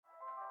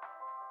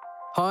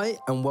Hi,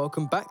 and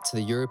welcome back to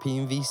the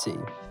European VC,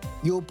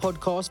 your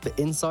podcast for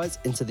insights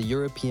into the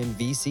European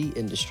VC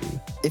industry.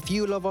 If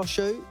you love our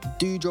show,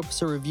 do drop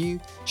us a review,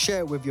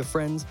 share it with your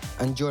friends,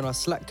 and join our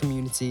Slack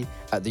community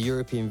at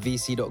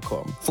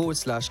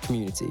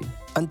theeuropeanvc.com/community.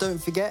 And don't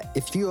forget,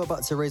 if you are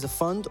about to raise a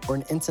fund or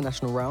an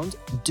international round,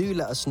 do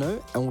let us know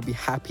and we'll be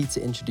happy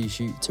to introduce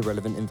you to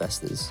relevant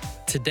investors.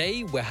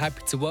 Today, we're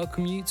happy to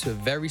welcome you to a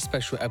very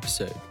special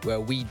episode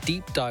where we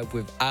deep dive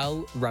with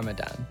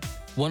Ramadan,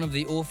 one of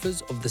the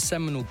authors of the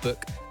seminal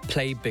book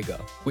PlayBigger,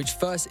 which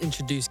first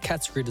introduced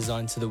category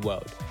design to the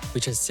world,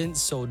 which has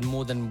since sold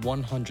more than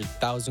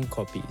 100,000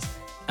 copies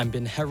and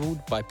been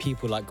heralded by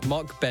people like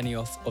Mark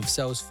Benioff of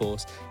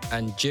Salesforce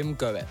and Jim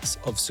Goetz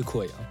of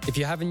Sequoia. If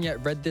you haven't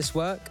yet read this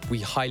work, we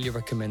highly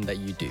recommend that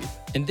you do.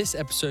 In this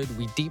episode,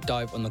 we deep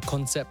dive on the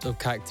concept of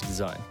character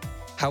design,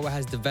 how it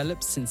has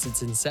developed since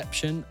its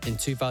inception in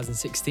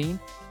 2016,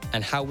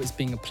 and how it's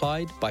being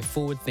applied by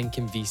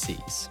forward-thinking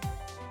VCs.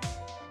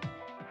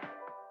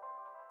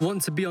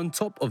 Want to be on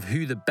top of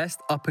who the best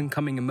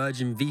up-and-coming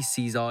emerging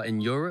VCs are in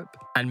Europe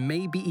and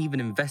maybe even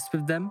invest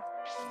with them?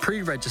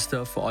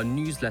 Pre-register for our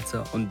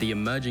newsletter on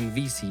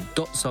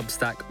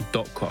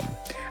theemergingvc.substack.com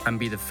and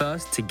be the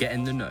first to get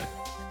in the know.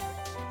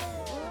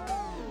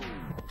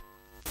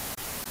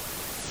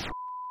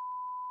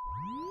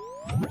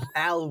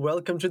 Al,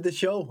 welcome to the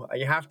show. I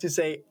have to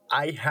say,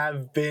 I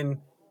have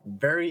been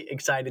very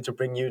excited to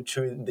bring you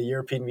to the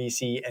European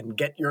VC and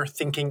get your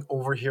thinking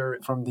over here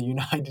from the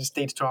United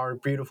States to our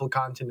beautiful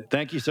continent.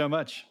 Thank you so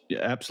much.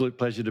 Absolute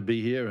pleasure to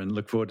be here and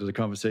look forward to the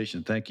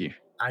conversation. Thank you.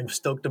 I'm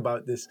stoked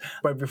about this.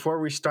 But before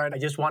we start, I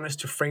just want us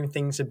to frame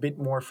things a bit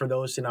more for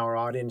those in our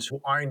audience who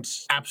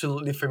aren't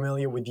absolutely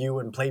familiar with you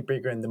and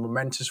PlayBigger and the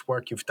momentous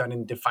work you've done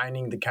in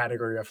defining the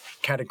category of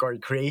category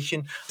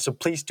creation. So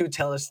please do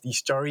tell us the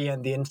story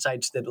and the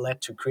insights that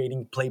led to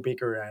creating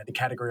PlayBigger and the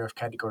category of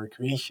category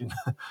creation.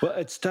 Well,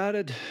 it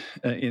started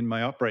in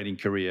my operating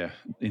career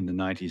in the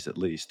 90s at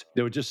least.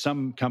 There were just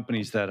some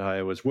companies that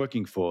I was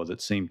working for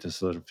that seemed to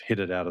sort of hit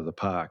it out of the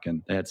park,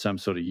 and they had some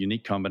sort of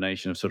unique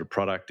combination of sort of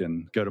product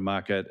and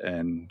go-to-market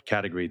and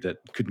category that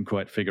couldn't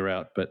quite figure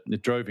out, but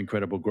it drove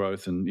incredible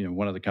growth. And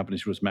one of the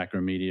companies was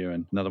Macromedia,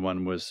 and another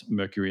one was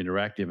Mercury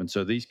Interactive. And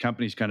so these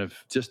companies kind of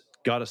just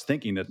got us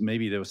thinking that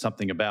maybe there was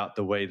something about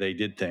the way they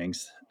did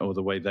things or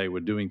the way they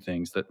were doing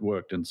things that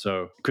worked. And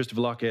so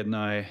Christopher Lockhead and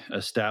I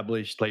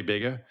established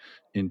PlayBigger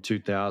in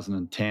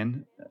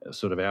 2010,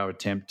 sort of our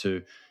attempt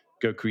to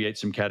go create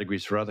some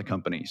categories for other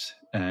companies.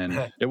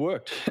 And it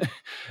worked.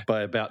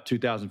 By about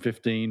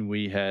 2015,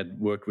 we had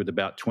worked with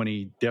about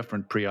 20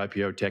 different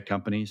pre-IPO tech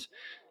companies.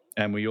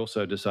 And we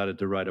also decided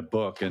to write a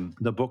book. And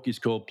the book is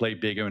called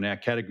PlayBigger, and our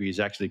category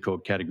is actually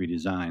called Category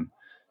Design.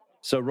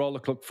 So roll the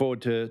clock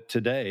forward to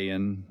today,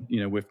 and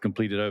we've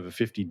completed over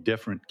 50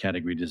 different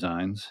category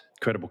designs.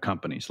 Incredible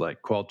companies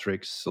like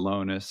Qualtrics,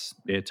 Celonis,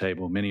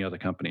 Airtable, many other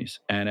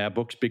companies. And our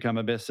book's become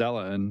a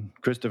bestseller. And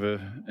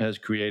Christopher has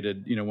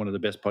created, one of the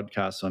best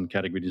podcasts on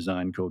category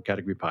design called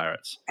Category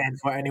Pirates. And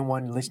for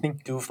anyone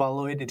listening, do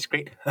follow it. It's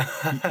great.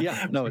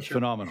 It's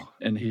phenomenal.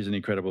 And he's an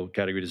incredible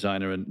category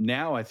designer. And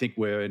now I think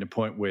we're in a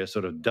point where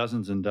sort of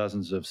dozens and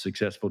dozens of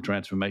successful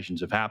transformations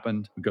have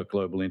happened. We've got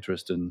global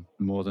interest, in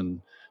more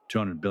than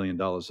 $200 billion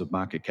of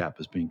market cap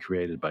has been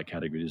created by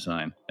category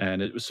design.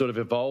 And it was sort of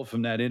evolved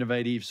from that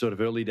innovative sort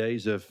of early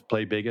days of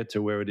PlayBigger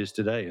to where it is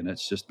today. And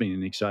it's just been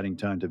an exciting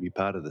time to be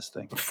part of this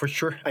thing. For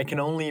sure. I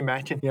can only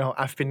imagine.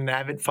 I've been an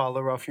avid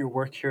follower of your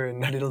work here in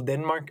little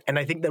Denmark. And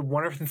I think that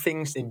one of the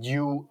things that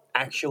you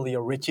actually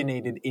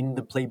originated in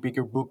the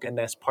PlayBigger book and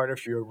as part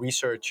of your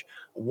research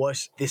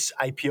was this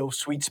IPO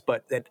sweet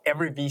spot that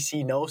every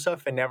VC knows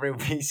of and every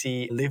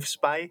VC lives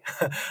by.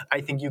 I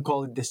think you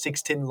call it the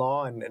 610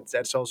 law, and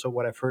that's also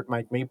what I've heard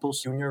Mike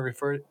Maples Jr.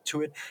 refer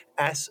to it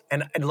as.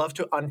 And I'd love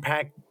to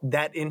unpack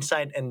that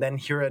insight and then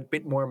hear a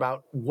bit more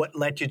about what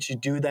led you to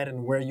do that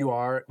and where you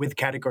are with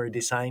category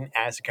design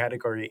as a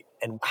category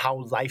and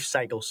how life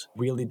cycles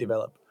really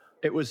develop.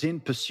 It was in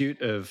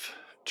pursuit of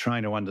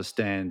trying to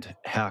understand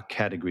how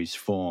categories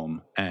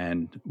form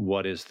and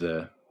what is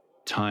the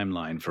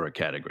timeline for a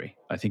category.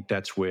 I think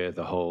that's where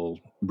the whole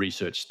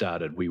research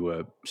started. We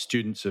were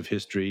students of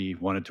history,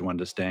 wanted to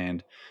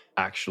understand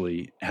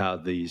actually how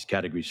these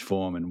categories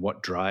form and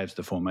what drives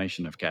the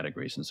formation of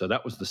categories. And so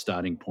that was the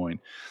starting point.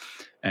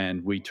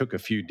 And we took a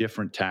few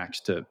different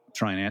tacks to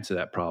try and answer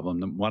that problem.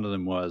 One of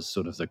them was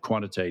sort of the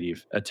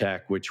quantitative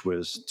attack, which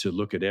was to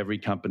look at every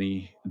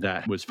company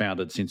that was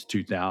founded since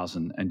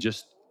 2000 and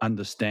just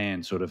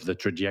understand sort of the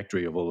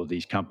trajectory of all of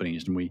these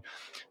companies. And we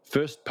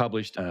first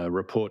published a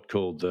report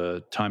called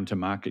the Time to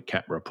Market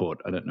Cap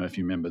Report. I don't know if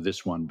you remember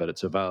this one, but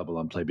it's available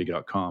on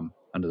PlayBigger.com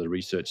under the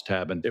research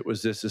tab. And it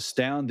was this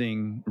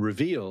astounding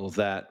reveal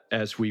that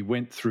as we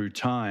went through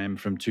time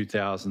from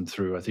 2000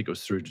 through, I think it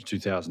was through to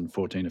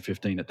 2014 or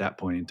 15 at that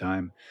point in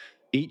time,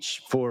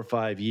 each 4 or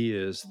 5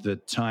 years, the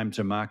time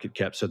to market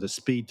cap, so the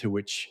speed to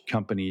which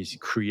companies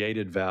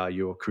created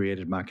value or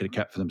created market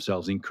cap for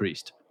themselves,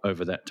 increased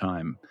over that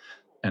time.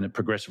 And it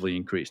progressively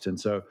increased. And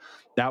so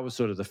that was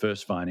sort of the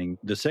first finding.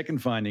 The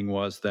second finding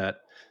was that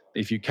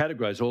If you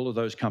categorize all of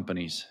those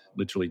companies,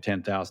 literally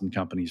 10,000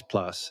 companies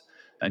plus,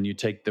 and you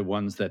take the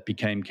ones that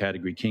became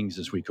category kings,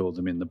 as we call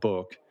them in the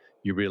book,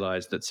 you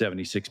realize that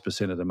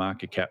 76% of the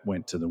market cap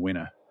went to the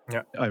winner.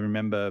 Yeah. I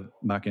remember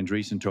Mark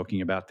Andreessen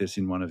talking about this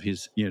in one of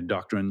his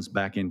doctrines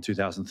back in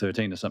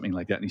 2013 or something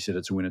like that. And he said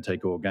it's a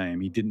winner-take-all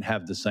game. He didn't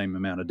have the same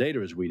amount of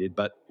data as we did,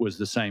 but was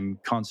the same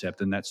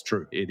concept. And that's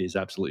true. It is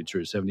absolutely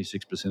true.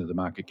 76% of the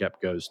market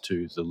cap goes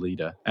to the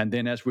leader. And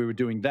then as we were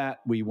doing that,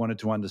 we wanted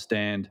to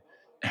understand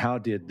how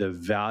did the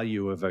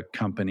value of a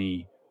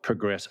company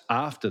progress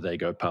after they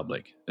go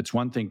public. It's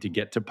one thing to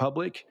get to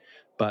public,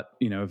 but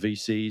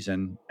VCs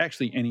and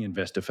actually any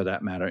investor for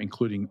that matter,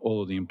 including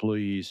all of the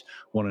employees,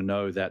 want to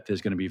know that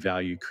there's going to be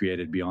value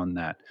created beyond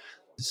that.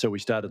 So we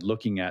started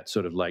looking at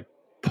sort of like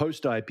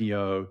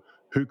post-IPO,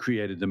 who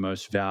created the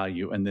most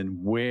value, and then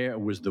where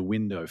was the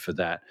window for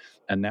that?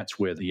 And that's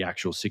where the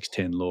actual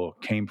 610 law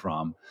came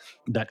from,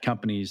 that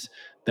companies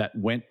that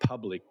went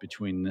public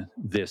between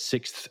their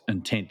 6th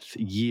and 10th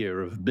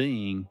year of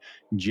being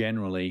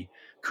generally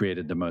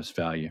created the most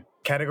value.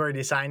 Category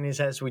design is,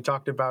 as we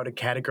talked about, a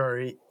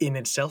category in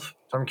itself.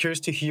 So I'm curious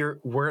to hear,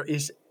 where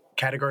is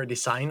category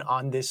design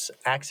on this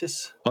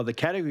axis? Well, the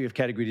category of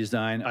category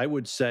design, I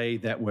would say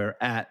that we're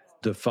at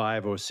the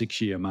 5 or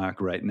 6 year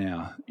mark right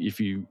now. If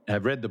you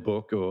have read the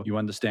book or you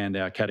understand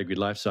our category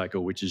life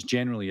cycle, which is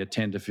generally a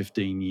 10 to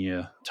 15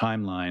 year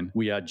timeline,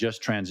 we are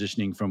just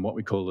transitioning from what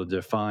we call the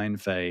define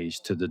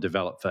phase to the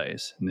develop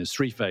phase. And there's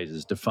 3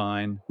 phases.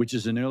 Define, which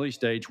is an early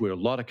stage where a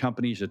lot of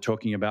companies are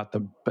talking about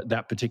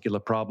that particular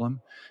problem.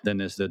 Then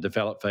there's the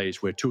develop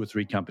phase where 2 or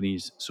 3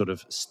 companies sort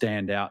of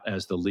stand out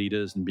as the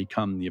leaders and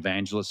become the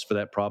evangelists for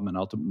that problem and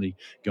ultimately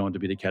go on to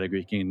be the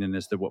category king. And then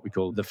there's what we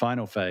call the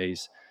final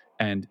phase.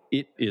 And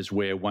it is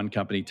where one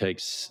company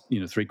takes,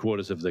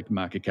 3/4 of the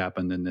market cap,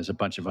 and then there's a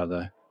bunch of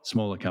other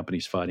smaller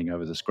companies fighting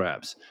over the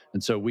scraps.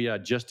 And so we are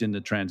just in the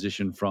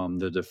transition from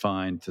the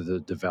define to the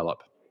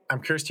develop.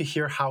 I'm curious to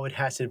hear how it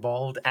has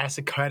evolved as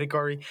a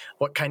category,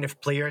 what kind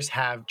of players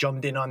have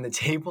jumped in on the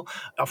table.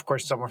 Of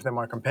course, some of them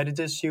are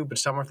competitors to you, but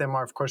some of them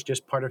are, of course,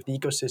 just part of the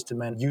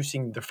ecosystem and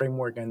using the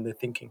framework and the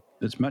thinking.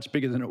 It's much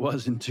bigger than it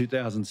was in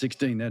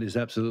 2016. That is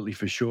absolutely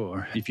for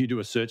sure. If you do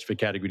a search for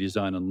category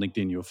design on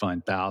LinkedIn, you'll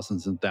find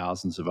thousands and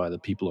thousands of either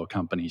people or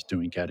companies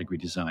doing category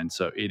design.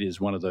 So it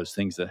is one of those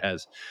things that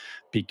has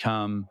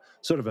become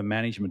sort of a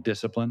management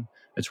discipline.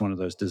 It's one of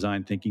those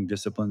design thinking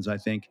disciplines, I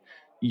think.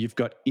 You've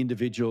got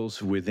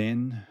individuals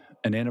within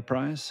an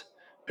enterprise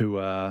who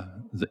are,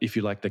 if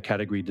you like, the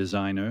category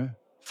designer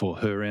for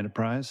her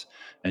enterprise,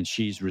 and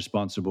she's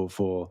responsible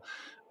for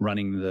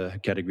running the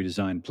category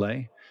design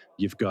play.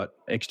 You've got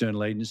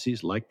external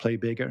agencies like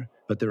PlayBigger,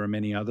 but there are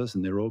many others,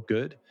 and they're all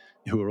good,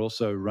 who are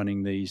also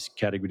running these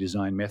category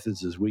design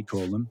methods, as we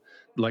call them.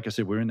 Like I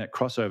said, we're in that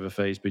crossover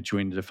phase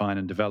between define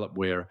and develop,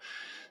 where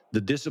the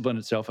discipline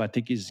itself, I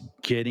think, is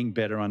getting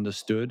better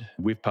understood.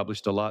 We've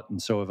published a lot,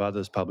 and so have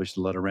others published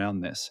a lot around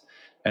this.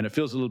 And it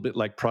feels a little bit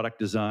like product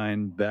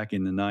design back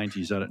in the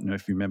 90s. I don't know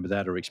if you remember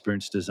that, or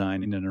experience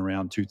design in and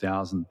around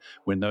 2000,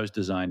 when those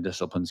design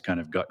disciplines kind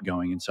of got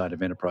going inside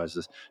of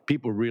enterprises.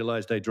 People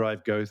realized they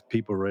drive growth.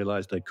 People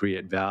realized they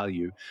create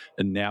value.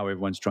 And now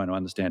everyone's trying to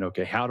understand,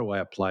 okay, how do I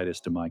apply this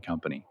to my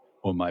company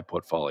or my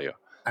portfolio?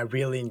 I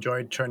really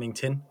enjoyed turning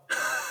tin.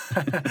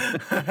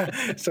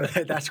 So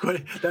that's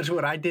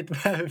what I did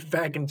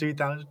back in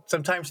 2000.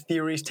 Sometimes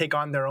theories take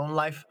on their own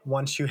life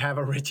once you have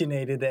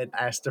originated it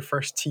as the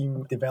first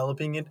team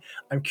developing it.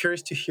 I'm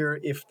curious to hear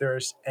if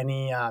there's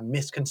any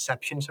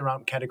misconceptions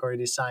around category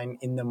design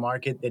in the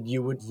market that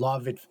you would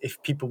love it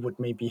if people would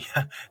maybe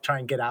try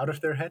and get out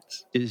of their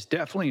heads. It is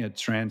definitely a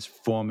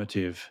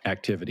transformative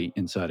activity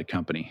inside a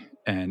company,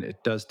 and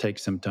it does take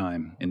some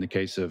time. In the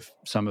case of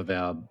some of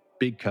our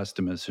big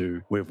customers who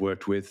we've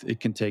worked with, it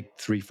can take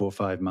 3, 4,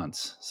 5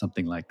 months,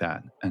 something like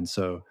that. And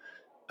so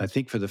I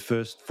think for the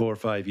first 4 or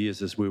 5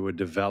 years, as we were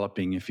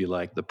developing, if you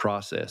like, the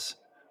process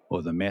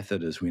or the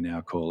method, as we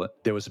now call it,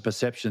 there was a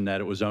perception that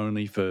it was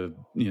only for,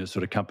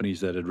 sort of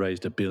companies that had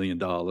raised $1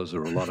 billion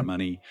or a lot of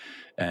money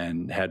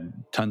and had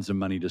tons of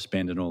money to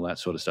spend and all that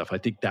sort of stuff. I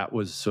think that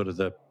was sort of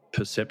the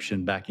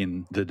perception back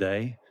in the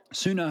day.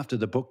 Soon after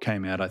the book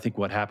came out, I think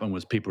what happened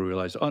was people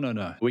realized, oh,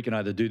 no, we can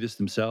either do this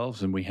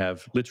themselves, and we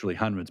have literally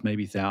hundreds,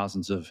 maybe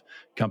thousands of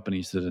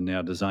companies that are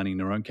now designing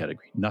their own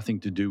category. Nothing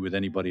to do with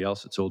anybody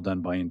else. It's all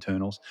done by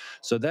internals.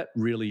 So that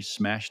really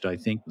smashed, I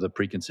think, the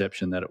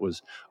preconception that it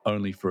was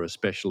only for a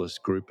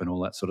specialist group and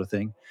all that sort of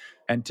thing.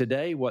 And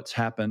today what's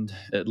happened,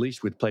 at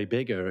least with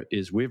PlayBigger,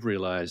 is we've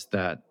realized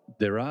that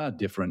there are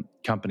different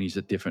companies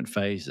at different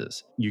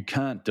phases. You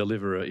can't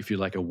deliver, if you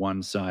like, a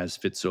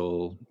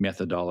one-size-fits-all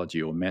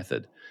methodology or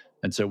method.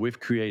 And so we've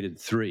created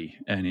 3.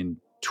 And in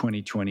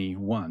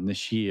 2021,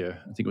 this year,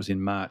 I think it was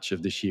in March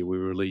of this year, we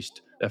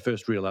released our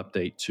first real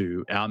update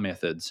to our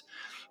methods.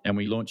 And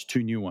we launched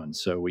 2 new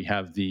ones. So we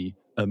have the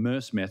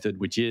Immerse method,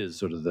 which is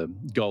sort of the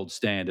gold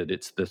standard.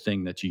 It's the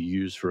thing that you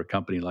use for a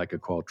company like a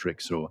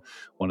Qualtrics or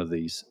one of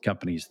these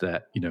companies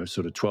that,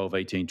 sort of 12,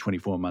 18,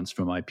 24 months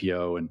from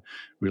IPO and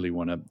really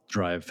want to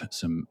drive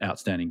some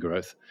outstanding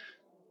growth.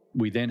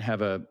 We then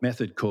have a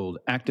method called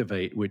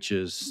Activate, which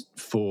is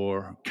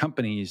for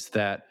companies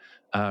that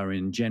are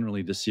in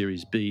generally the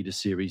Series B to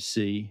Series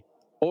C,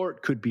 or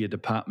it could be a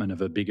department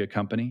of a bigger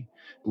company.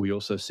 We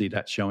also see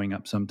that showing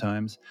up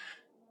sometimes.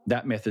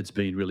 That method's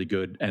been really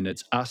good, and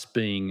it's us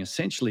being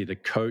essentially the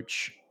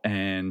coach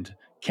and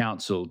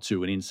counsel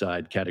to an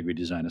inside category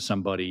designer,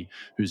 somebody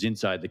who's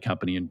inside the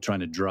company and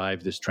trying to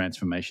drive this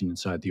transformation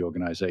inside the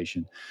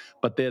organization.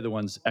 But they're the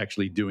ones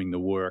actually doing the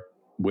work.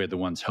 We're the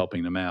ones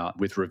helping them out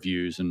with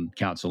reviews and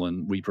counsel,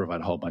 and we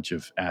provide a whole bunch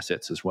of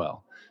assets as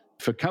well.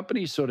 For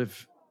companies sort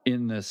of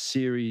in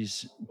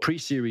the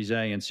pre-Series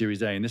A and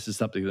Series A, and this is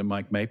something that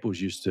Mike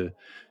Maples used to,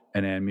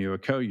 and Ann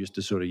Muraco used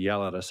to sort of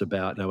yell at us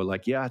about. They were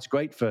like, yeah, it's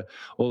great for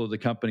all of the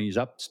companies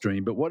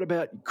upstream, but what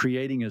about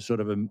creating a sort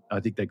of I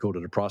think they called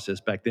it a process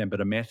back then,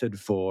 but a method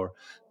for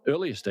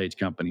earlier stage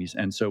companies?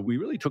 And so we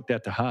really took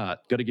that to heart.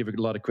 Got to give a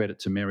lot of credit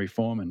to Mary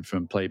Foreman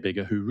from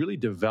PlayBigger, who really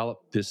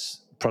developed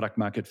this product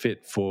market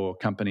fit for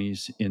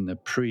companies in the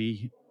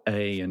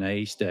pre-A and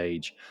A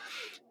stage.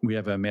 We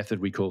have a method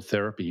we call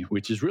therapy,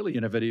 which is really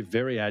innovative,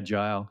 very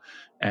agile,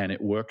 and it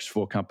works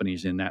for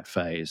companies in that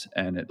phase.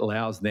 And it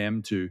allows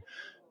them to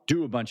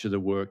do a bunch of the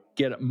work,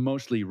 get it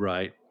mostly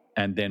right,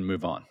 and then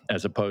move on,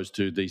 as opposed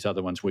to these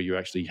other ones where you're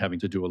actually having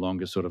to do a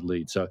longer sort of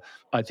lead. So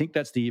I think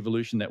that's the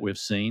evolution that we've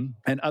seen.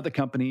 And other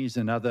companies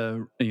and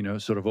other,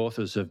 sort of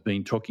authors have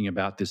been talking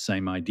about this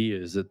same idea,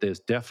 is that there's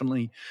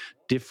definitely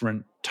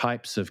different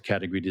types of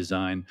category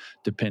design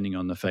depending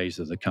on the phase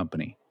of the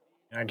company.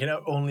 I can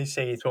only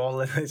say to all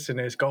the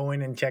listeners, go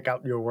in and check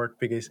out your work,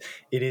 because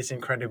it is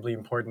incredibly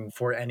important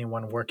for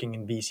anyone working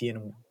in VC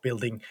and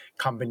building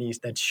companies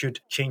that should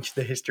change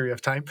the history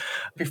of time.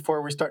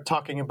 Before we start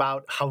talking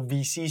about how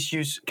VCs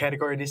use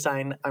category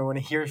design, I want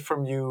to hear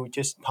from you,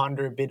 just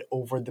ponder a bit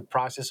over the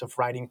process of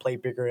writing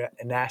PlayBigger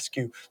and ask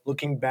you,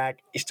 looking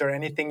back, is there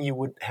anything you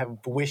would have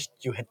wished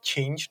you had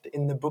changed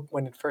in the book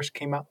when it first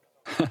came out?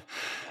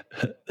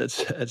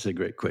 That's a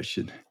great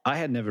question. I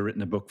had never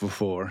written a book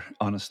before,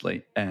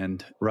 honestly,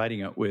 and writing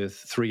it with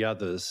three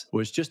others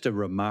was just a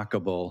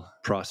remarkable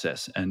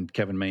process. And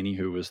Kevin Maney,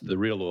 who was the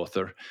real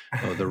author,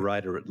 or the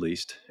writer at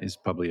least, is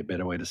probably a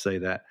better way to say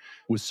that,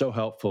 was so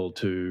helpful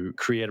to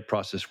create a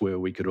process where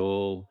we could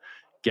all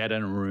get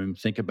in a room,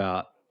 think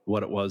about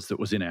what it was that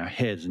was in our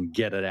heads and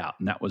get it out.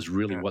 And that was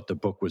really what the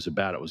book was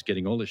about. It was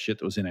getting all the shit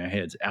that was in our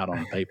heads out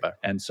on paper.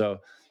 And so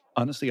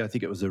honestly, I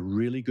think it was a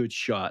really good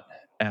shot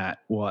at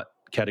what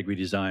category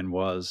design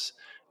was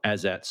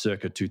as at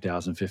circa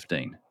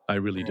 2015. I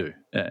really do.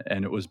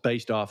 And it was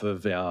based off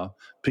of our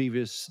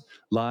previous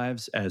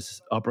lives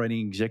as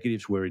operating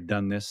executives where we'd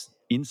done this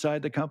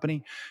inside the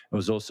company. It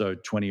was also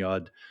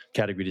 20-odd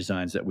category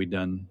designs that we'd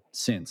done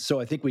since.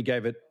 So I think we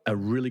gave it a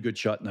really good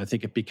shot, and I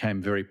think it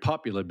became very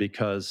popular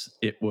because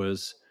it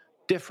was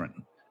different,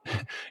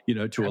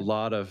 to a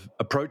lot of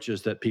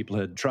approaches that people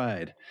had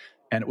tried.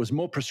 And it was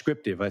more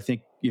prescriptive. I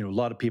think, a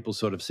lot of people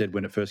sort of said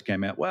when it first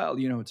came out, well,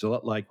 it's a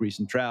lot like Reese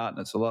and Trout, and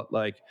it's a lot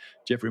like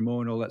Jeffrey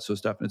Moore and all that sort of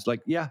stuff. And it's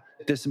like, yeah,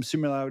 there's some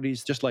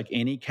similarities. Just like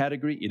any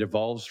category, it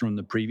evolves from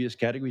the previous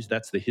categories.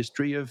 That's the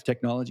history of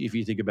technology. If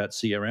you think about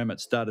CRM, it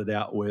started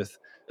out with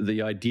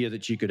the idea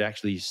that you could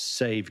actually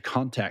save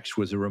contacts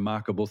was a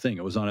remarkable thing.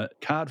 It was on a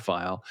card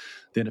file.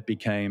 Then it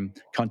became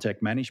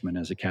contact management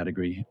as a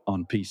category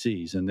on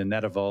PCs. And then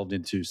that evolved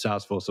into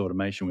Salesforce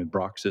automation with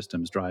Brock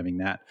Systems driving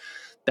that.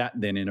 That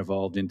then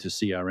evolved into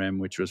CRM,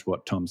 which was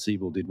what Tom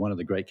Siebel did, one of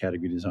the great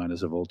category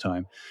designers of all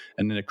time.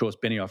 And then, of course,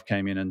 Benioff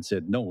came in and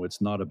said, no, it's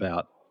not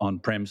about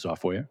on-prem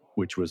software,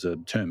 which was a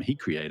term he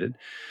created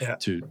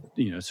to,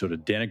 sort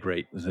of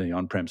denigrate the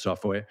on-prem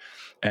software,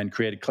 and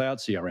created cloud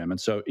CRM. And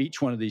so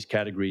each one of these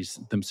categories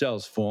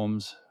themselves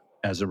forms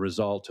as a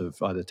result of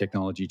either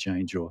technology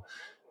change or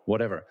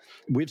whatever.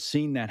 We've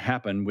seen that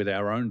happen with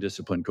our own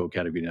discipline called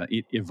category.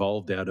 It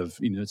evolved out of,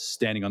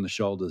 standing on the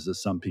shoulders,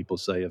 as some people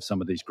say, of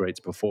some of these greats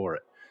before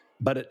it.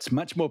 But it's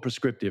much more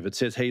prescriptive. It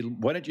says, hey,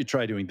 why don't you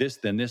try doing this,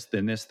 then this,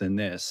 then this, then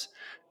this,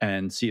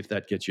 and see if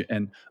that gets you.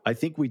 And I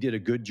think we did a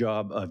good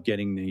job of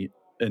getting the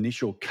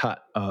initial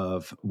cut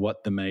of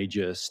what the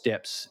major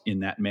steps in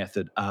that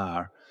method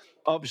are.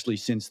 Obviously,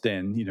 since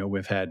then,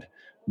 we've had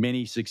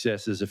many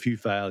successes, a few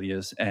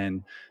failures,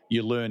 and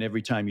you learn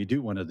every time you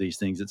do one of these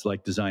things. It's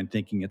like design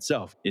thinking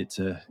itself. It's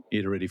an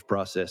iterative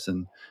process,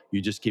 and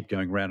you just keep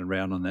going round and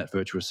round on that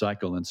virtuous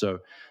cycle. And so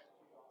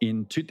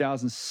in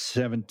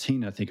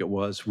 2017, I think it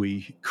was,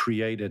 we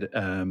created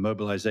a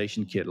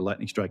mobilization kit, a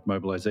lightning strike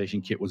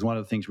mobilization kit. Was one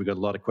of the things we got a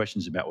lot of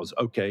questions about was,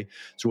 okay,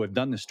 so we've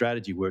done the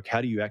strategy work. How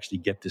do you actually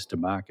get this to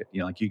market?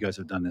 Like you guys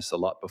have done this a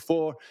lot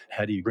before.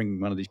 How do you bring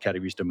one of these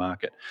categories to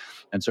market?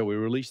 And so we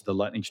released the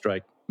lightning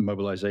strike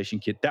mobilization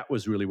kit. That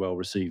was really well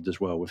received as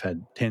well. We've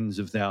had tens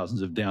of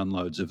thousands of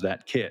downloads of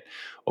that kit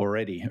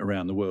already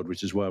around the world,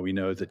 which is why we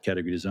know that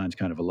category design is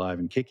kind of alive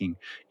and kicking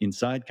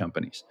inside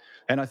companies.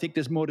 And I think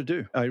there's more to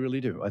do. I really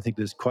do. I think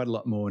there's quite a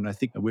lot more. And I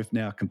think we've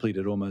now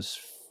completed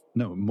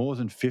more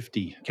than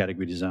 50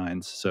 category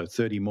designs. So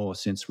 30 more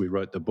since we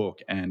wrote the book,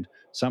 and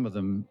some of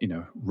them,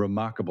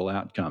 remarkable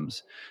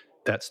outcomes.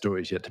 That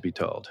story is yet to be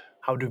told.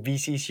 how do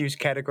VCs use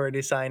category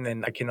design?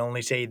 And I can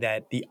only say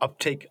that the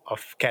uptake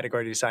of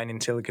category design in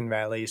Silicon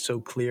Valley is so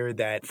clear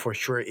that for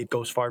sure it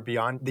goes far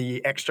beyond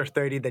the extra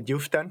 30 that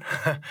you've done.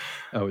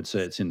 I would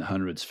say it's in the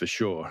hundreds for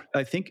sure.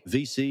 I think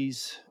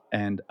VCs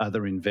and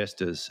other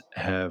investors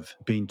have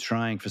been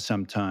trying for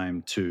some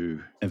time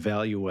to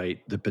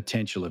evaluate the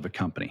potential of a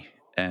company.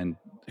 And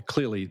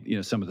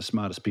clearly, some of the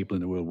smartest people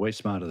in the world, way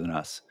smarter than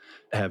us,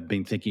 have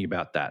been thinking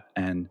about that.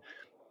 And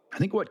I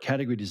think what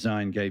category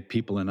design gave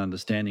people an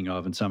understanding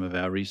of, and some of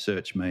our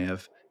research may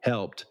have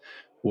helped,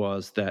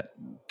 was that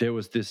there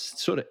was this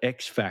sort of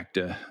X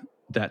factor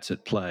that's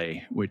at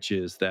play, which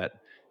is that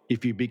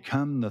if you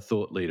become the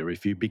thought leader,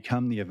 if you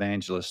become the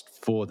evangelist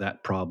for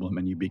that problem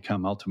and you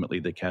become ultimately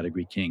the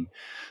category king,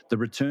 the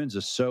returns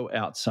are so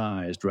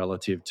outsized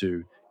relative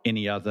to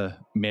any other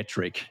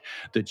metric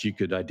that you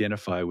could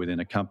identify within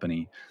a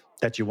company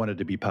that you wanted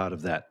to be part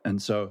of that.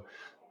 And so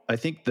I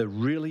think the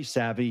really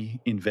savvy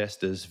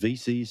investors,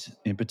 VCs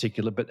in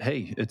particular, but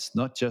hey, it's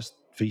not just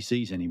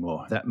VCs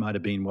anymore. That might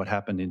have been what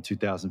happened in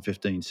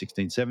 2015,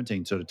 16,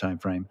 17 sort of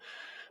timeframe.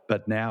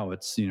 But now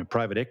it's,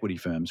 private equity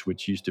firms,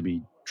 which used to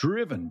be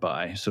driven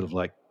by sort of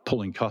like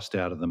pulling cost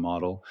out of the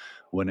model,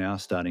 we're now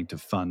starting to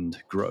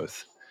fund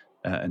growth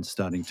and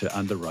starting to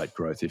underwrite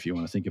growth, if you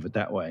want to think of it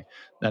that way.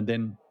 And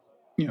then,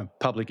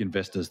 public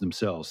investors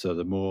themselves. So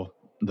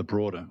the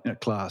broader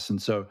class. And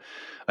so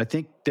I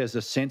think there's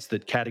a sense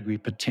that category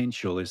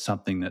potential is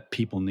something that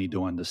people need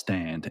to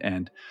understand.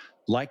 And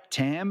like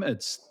TAM,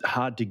 it's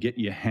hard to get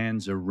your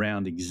hands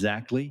around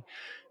exactly.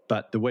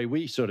 But the way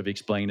we sort of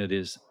explain it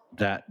is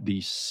that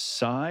the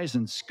size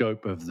and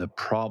scope of the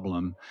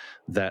problem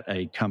that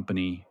a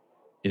company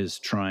is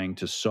trying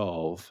to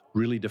solve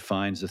really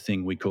defines the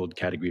thing we called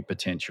category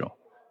potential.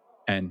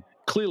 And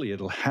clearly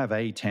it'll have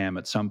a TAM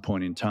at some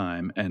point in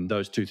time, and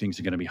those two things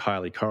are going to be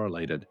highly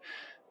correlated.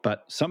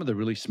 But some of the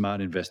really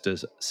smart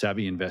investors,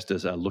 savvy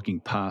investors, are looking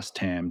past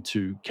TAM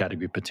to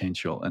category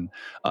potential. And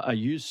I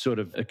use sort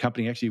of a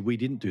company, actually, we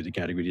didn't do the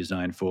category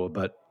design for,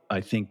 but I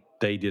think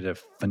they did a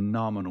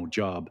phenomenal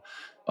job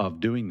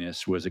of doing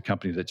this, was a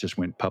company that just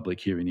went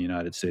public here in the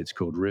United States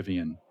called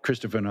Rivian.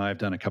 Christopher and I have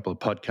done a couple of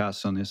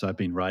podcasts on this. I've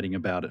been writing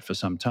about it for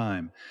some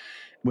time.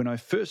 When I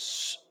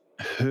first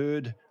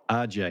heard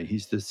RJ,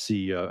 he's the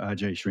CEO,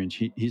 RJ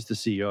Shrinch, he's the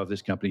CEO of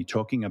this company,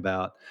 talking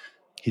about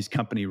his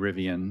company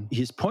Rivian,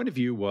 his point of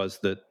view was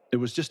that it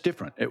was just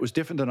different. It was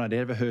different than I'd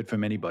ever heard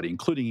from anybody,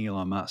 including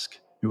Elon Musk,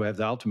 who I have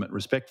the ultimate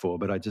respect for,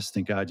 but I just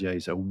think RJ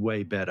is a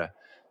way better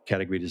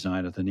category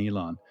designer than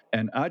Elon.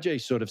 And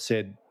RJ sort of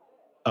said,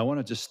 I want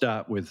to just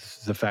start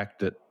with the fact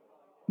that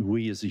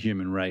we as a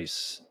human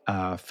race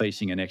are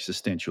facing an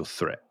existential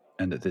threat,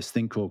 and that this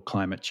thing called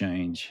climate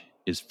change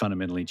is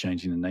fundamentally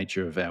changing the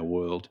nature of our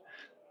world,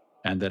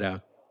 and that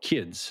our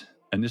kids,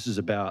 and this is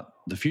about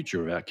the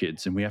future of our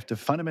kids, and we have to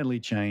fundamentally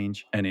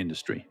change an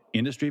industry.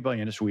 Industry by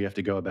industry, we have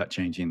to go about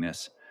changing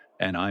this.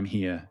 And I'm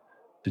here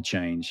to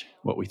change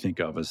what we think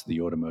of as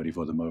the automotive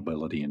or the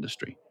mobility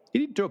industry. He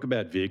didn't talk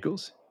about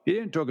vehicles. He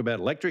didn't talk about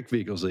electric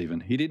vehicles even.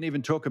 He didn't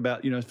even talk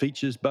about,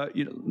 features, but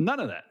none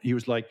of that. He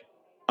was like,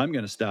 I'm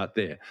going to start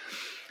there.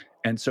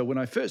 And so when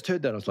I first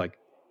heard that, I was like,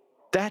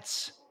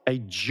 that's a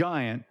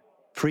giant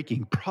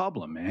freaking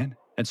problem, man.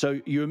 And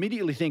so you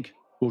immediately think,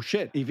 well,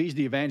 shit, if he's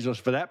the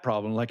evangelist for that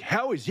problem, like,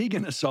 how is he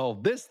going to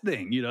solve this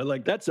thing?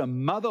 That's a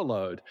mother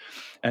load.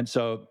 And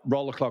so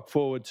roll the clock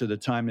forward to the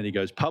time that he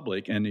goes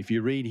public. And if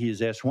you read his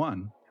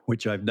S1,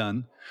 which I've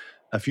done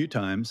a few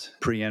times,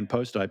 pre and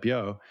post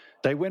IPO,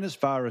 they went as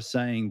far as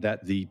saying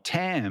that the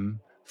TAM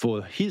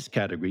for his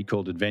category,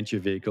 called adventure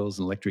vehicles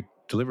and electric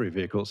delivery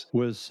vehicles,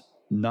 was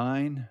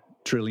 $9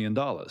 trillion.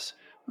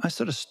 I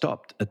sort of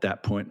stopped at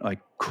that point. I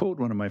called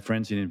one of my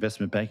friends in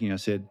investment banking. I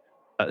said,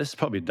 this is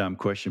probably a dumb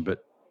question,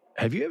 but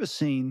have you ever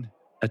seen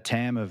a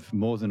TAM of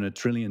more than $1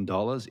 trillion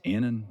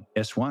in an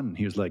S1?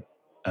 He was like,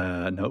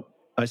 nope.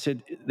 I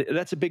said,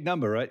 that's a big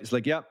number, right? It's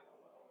like, yep.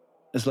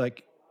 It's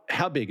like,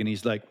 how big? And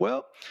he's like,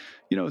 well,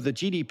 the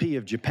GDP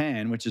of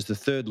Japan, which is the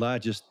third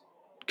largest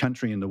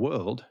country in the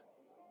world,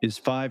 is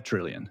 5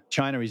 trillion.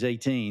 China is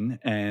 18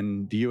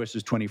 and the US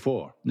is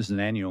 24. This is an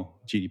annual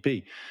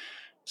GDP.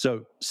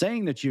 So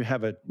saying that you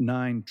have a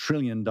 $9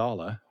 trillion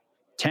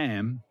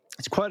TAM,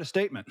 it's quite a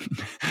statement,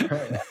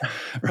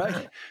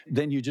 right?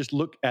 Then you just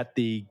look at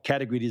the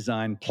category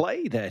design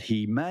play that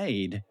he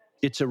made.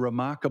 It's a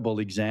remarkable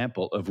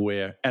example of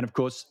where, and of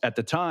course, at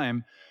the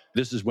time,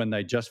 this is when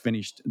they just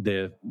finished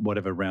their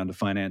whatever round of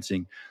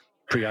financing,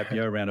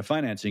 pre-IPO round of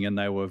financing, and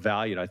they were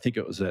valued, I think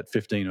it was at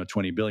 15 or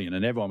 20 billion.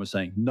 And everyone was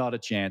saying, not a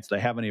chance. They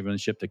haven't even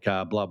shipped a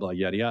car, blah, blah,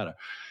 yada, yada.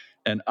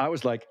 And I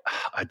was like,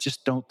 I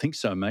just don't think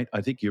so, mate.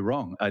 I think you're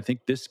wrong. I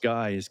think this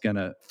guy is going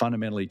to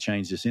fundamentally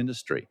change this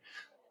industry.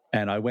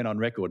 And I went on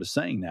record as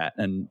saying that.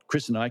 And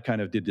Chris and I kind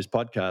of did this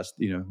podcast,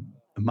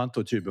 a month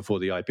or two before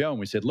the IPO. And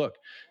we said, look,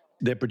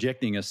 they're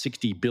projecting a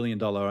 $60 billion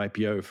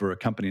IPO for a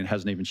company that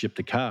hasn't even shipped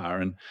a car.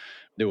 And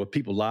there were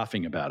people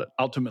laughing about it.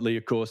 Ultimately,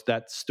 of course,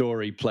 that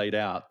story played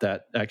out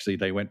that actually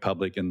they went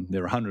public and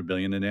they're 100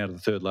 billion and now the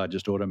third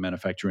largest auto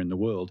manufacturer in the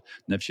world,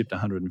 and they've shipped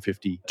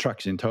 150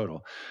 trucks in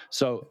total.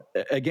 So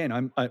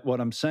again,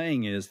 what I'm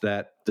saying is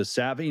that the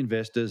savvy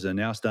investors are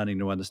now starting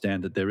to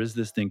understand that there is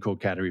this thing called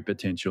category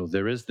potential.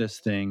 There is this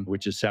thing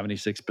which is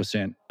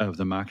 76% of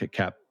the market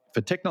cap,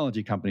 for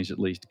technology companies at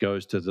least,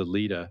 goes to the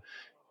leader.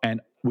 And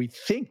we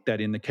think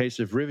that in the case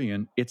of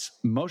Rivian, it's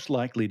most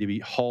likely to be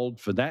hold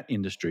for that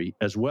industry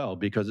as well,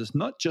 because it's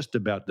not just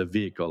about the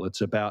vehicle, it's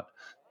about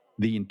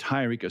the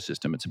entire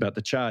ecosystem. It's about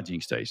the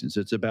charging stations.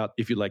 It's about,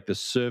 if you like, the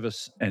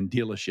service and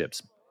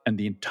dealerships and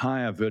the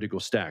entire vertical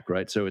stack,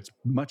 right? So it's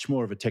much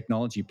more of a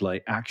technology play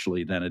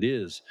actually than it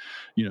is,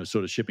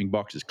 sort of shipping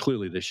boxes.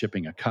 Clearly they're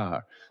shipping a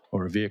car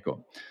or a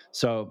vehicle.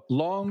 So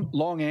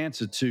long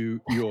answer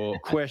to your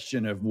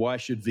question of why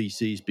should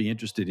VCs be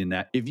interested in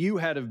that. If you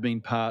had have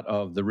been part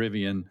of the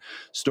Rivian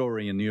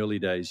story in the early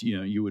days,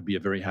 you would be a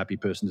very happy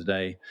person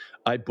today.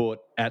 I bought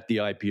at the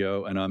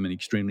IPO and I'm an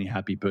extremely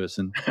happy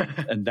person.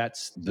 And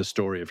that's the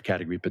story of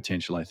category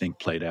potential, I think,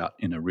 played out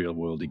in a real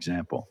world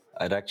example.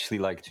 I'd actually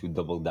like to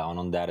double down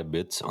on that a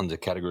bit on the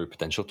category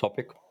potential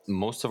topic.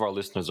 Most of our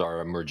listeners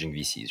are emerging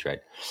VCs, right?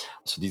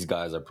 So these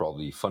guys are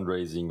probably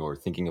fundraising or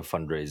thinking of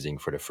fundraising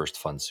for their first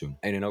fund soon.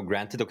 And,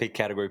 granted, okay,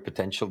 category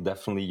potential,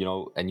 definitely,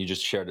 and you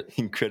just shared an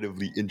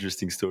incredibly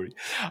interesting story.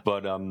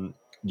 But do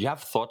you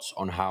have thoughts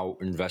on how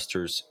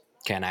investors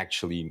can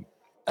actually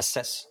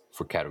assess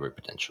for category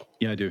potential?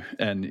 Yeah, I do.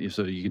 And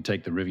so you can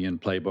take the Rivian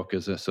playbook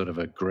as a sort of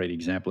a great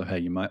example of how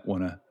you might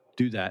want to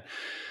do that.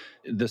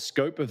 The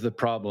scope of the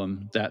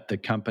problem that the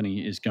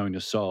company is going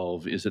to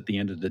solve is at the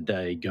end of the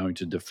day going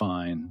to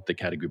define the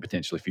category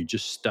potential. If you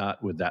just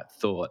start with that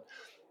thought,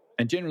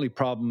 and generally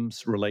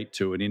problems relate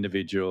to an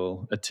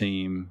individual, a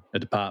team, a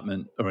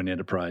department, or an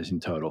enterprise in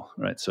total,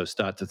 right? So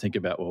start to think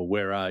about, well,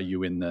 where are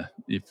you in the,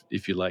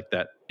 if you like,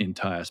 that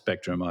entire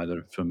spectrum,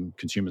 either from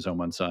consumers on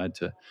one side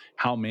to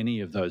how many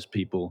of those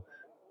people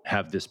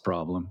have this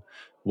problem?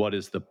 What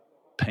is the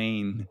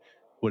pain?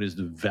 What is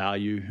the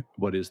value?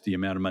 What is the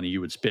amount of money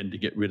you would spend to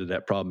get rid of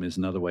that problem is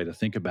another way to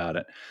think about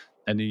it.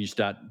 And then you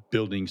start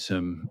building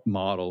some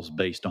models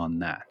based on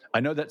that. I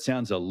know that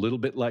sounds a little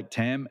bit like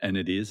TAM, and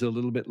it is a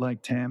little bit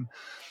like TAM,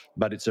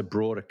 but it's a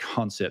broader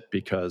concept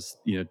because,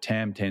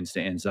 TAM tends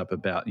to ends up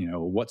about,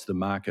 what's the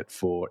market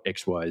for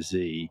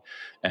XYZ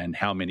and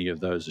how many of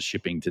those are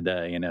shipping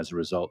today? And as a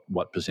result,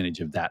 what percentage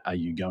of that are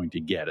you going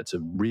to get? It's a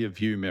rear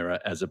view mirror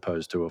as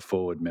opposed to a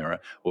forward mirror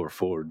or a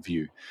forward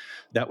view.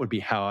 That would be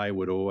how I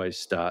would always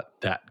start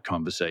that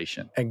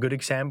conversation. A good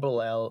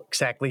example, Al,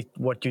 exactly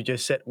what you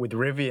just said with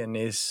Rivian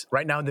is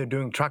right now they're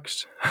doing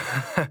trucks.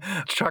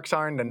 Trucks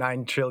aren't a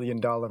 $9 trillion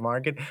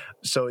market.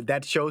 So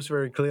that shows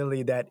very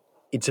clearly that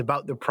it's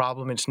about the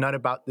problem. It's not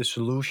about the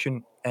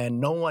solution. And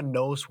no one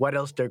knows what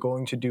else they're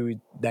going to do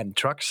than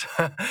trucks.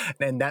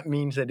 And that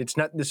means that it's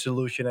not the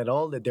solution at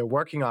all that they're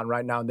working on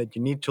right now that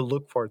you need to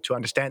look for to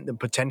understand the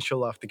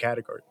potential of the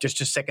category. Just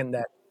to second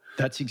that.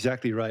 That's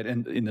exactly right.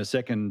 And in the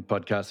second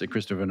podcast that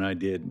Christopher and I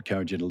did,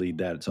 encourage you to lead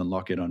that. It's on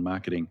Lock It on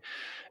Marketing.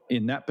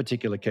 In that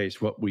particular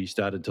case, what we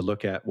started to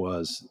look at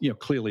was,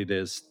 clearly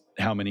there's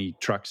how many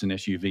trucks and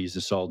SUVs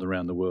are sold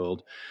around the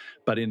world.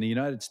 But in the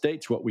United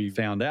States, what we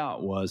found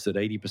out was that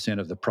 80%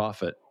 of the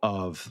profit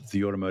of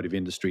the automotive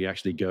industry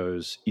actually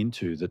goes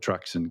into the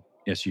trucks and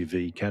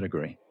SUV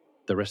category.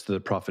 The rest of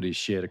the profit is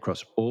shared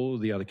across all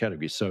the other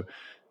categories. So,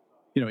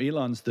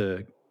 Elon's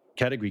the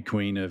category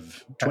queen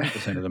of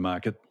 20% of the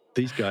market.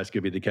 These guys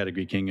could be the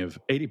category king of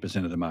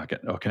 80% of the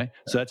market, okay?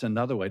 So that's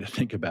another way to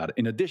think about it.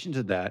 In addition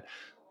to that,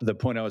 the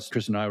point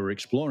Chris and I were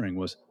exploring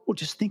was, well,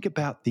 just think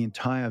about the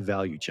entire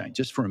value chain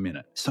just for a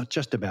minute. It's not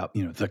just about,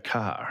 the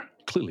car.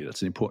 Clearly,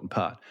 that's an important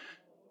part.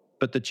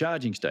 But the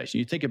charging station,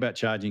 you think about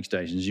charging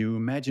stations, you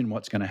imagine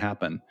what's going to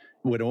happen.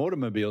 When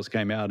automobiles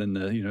came out in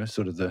the,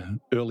 sort of the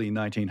early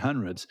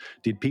 1900s,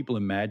 did people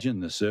imagine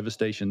the service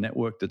station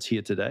network that's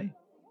here today?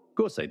 Of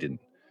course they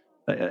didn't.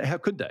 How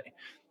could they?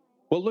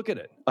 Well, look at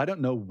it. I don't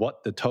know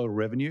what the total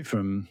revenue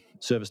from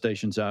service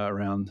stations are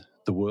around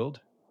the world,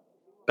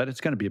 but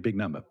it's going to be a big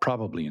number,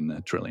 probably in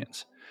the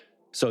trillions.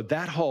 So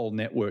that whole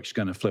network's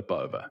going to flip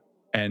over,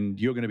 and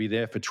you're going to be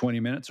there for 20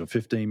 minutes or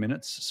 15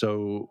 minutes.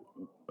 So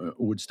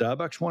would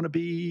Starbucks want to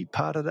be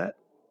part of that?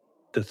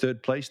 The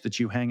third place that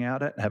you hang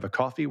out at and have a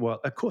coffee?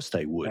 Well, of course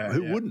they would.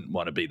 Who wouldn't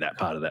want to be that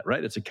part of that,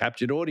 right? It's a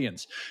captured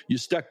audience. You're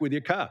stuck with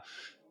your car.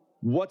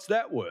 What's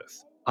that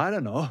worth? I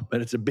don't know,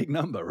 but it's a big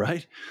number,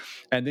 right?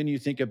 And then you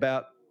think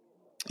about,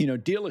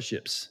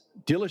 dealerships.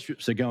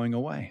 Dealerships are going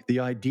away. The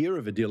idea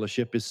of a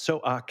dealership is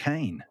so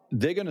arcane.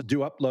 They're going to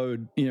do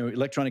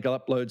electronic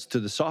uploads to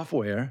the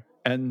software,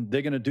 and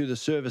they're going to do the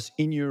service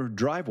in your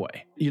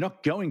driveway. You're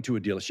not going to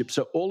a dealership.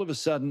 So all of a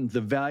sudden, the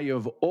value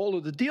of all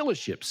of the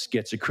dealerships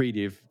gets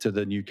accretive to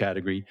the new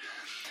category.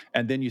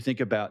 And then you think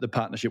about the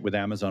partnership with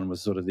Amazon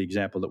was sort of the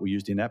example that we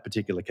used in that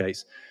particular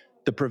case.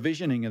 The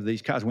provisioning of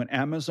these cars, when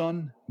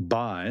Amazon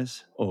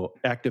buys or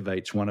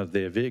activates one of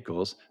their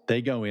vehicles,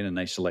 they go in and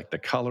they select the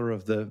color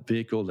of the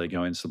vehicle. They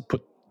go in and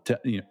put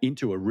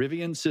into a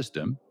Rivian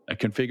system, a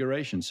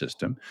configuration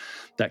system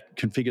that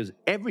configures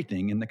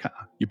everything in the car.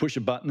 You push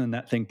a button and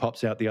that thing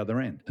pops out the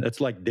other end. That's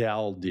like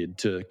Dell did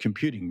to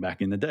computing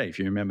back in the day. If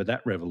you remember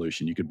that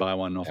revolution, you could buy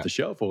one off the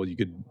shelf or you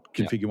could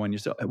configure one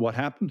yourself. What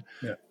happened?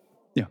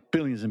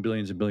 Billions and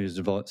billions and billions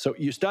of dollars. So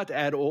you start to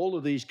add all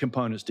of these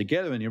components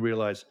together and you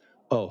realize,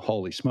 oh,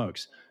 holy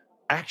smokes.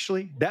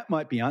 Actually, that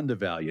might be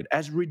undervalued.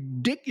 As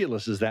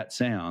ridiculous as that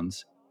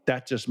sounds,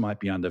 that just might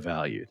be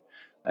undervalued.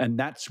 And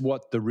that's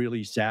what the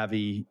really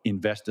savvy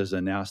investors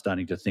are now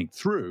starting to think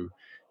through,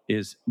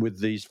 is with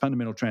these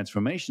fundamental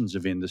transformations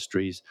of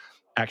industries,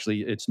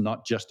 actually, it's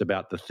not just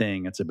about the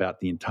thing, it's about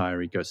the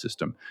entire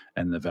ecosystem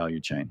and the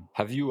value chain.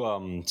 Have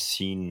you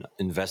seen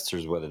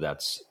investors, whether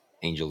that's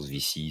angels,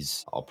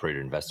 VCs, operator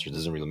investors,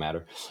 doesn't really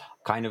matter,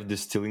 kind of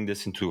distilling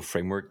this into a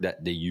framework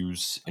that they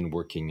use in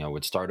working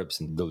with startups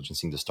and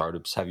diligencing the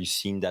startups? Have you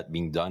seen that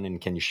being done,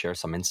 and can you share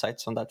some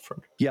insights on that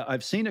front? Yeah,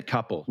 I've seen a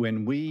couple.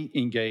 When we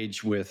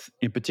engage with,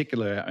 in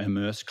particular, our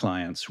Immerse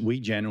clients, we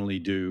generally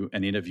do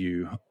an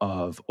interview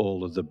of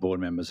all of the board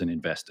members and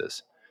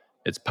investors.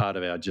 It's part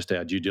of our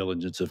due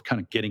diligence of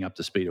kind of getting up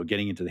to speed or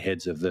getting into the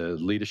heads of the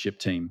leadership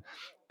team.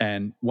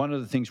 And one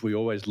of the things we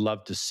always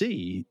love to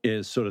see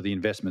is sort of the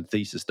investment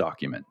thesis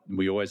document.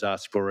 We always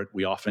ask for it.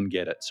 We often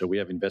get it. So we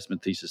have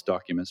investment thesis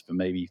documents for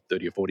maybe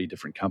 30 or 40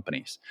 different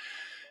companies.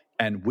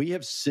 And we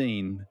have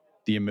seen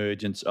the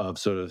emergence of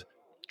sort of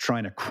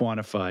trying to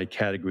quantify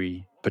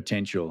category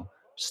potential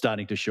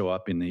starting to show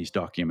up in these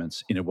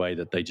documents in a way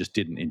that they just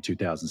didn't in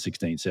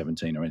 2016,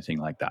 17 or anything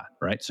like that,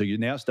 right? So you're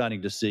now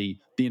starting to see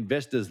the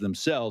investors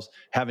themselves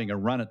having a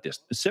run at this,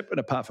 separate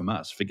apart from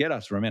us. Forget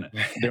us for a minute.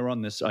 They're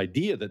on this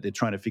idea that they're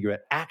trying to figure out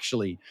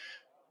actually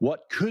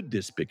what could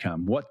this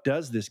become? What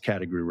does this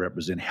category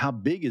represent? How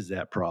big is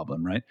that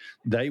problem, right?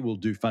 They will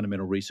do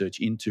fundamental research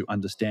into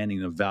understanding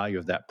the value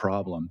of that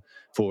problem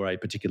for a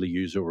particular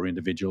user or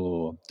individual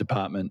or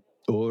department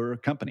or a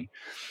company.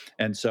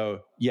 And so,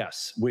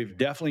 yes, we've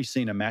definitely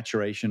seen a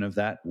maturation of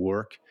that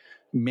work.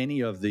 Many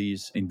of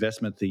these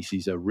investment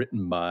theses are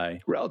written by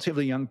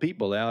relatively young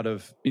people out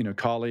of,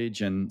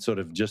 college and sort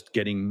of just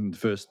getting the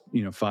first,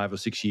 5 or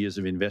 6 years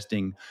of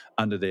investing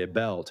under their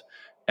belt.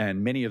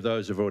 And many of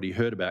those have already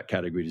heard about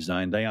category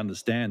design. They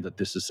understand that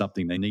this is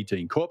something they need to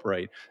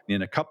incorporate.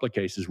 In a couple of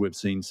cases, we've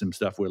seen some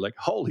stuff where like,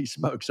 holy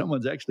smoke,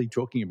 someone's actually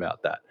talking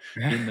about that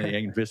in the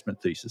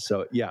investment thesis.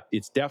 So yeah,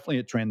 it's definitely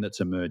a trend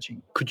that's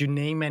emerging. Could you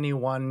name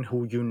anyone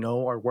who you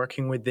know are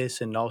working with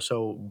this and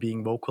also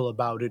being vocal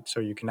about it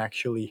so you can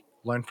actually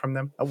learn from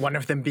them? One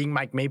of them being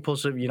Mike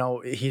Maples.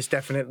 He's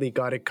definitely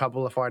got a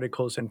couple of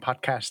articles and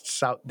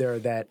podcasts out there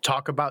that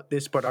talk about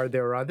this, but are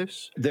there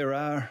others? There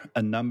are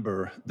a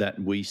number that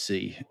we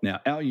see.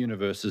 Now, our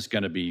universe is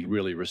going to be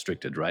really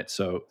restricted, right?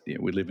 So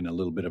we live in a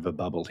little bit of a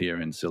bubble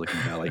here in Silicon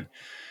Valley.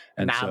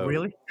 And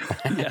really?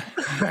 Yeah,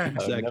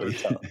 exactly.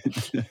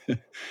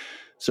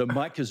 So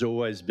Mike has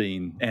always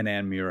been, and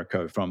Anne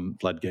Muraco from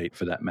Floodgate,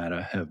 for that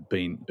matter, have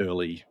been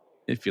early,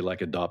 if you like,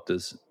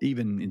 adopters,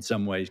 even in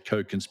some ways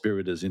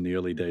co-conspirators in the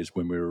early days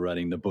when we were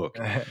writing the book,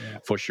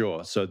 for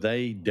sure. So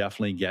they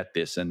definitely get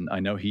this. And I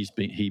know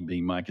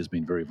Mike has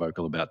been very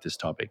vocal about this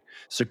topic.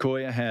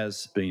 Sequoia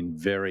has been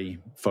very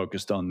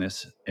focused on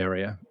this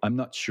area. I'm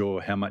not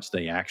sure how much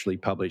they actually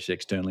publish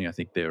externally. I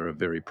think they're a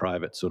very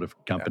private sort of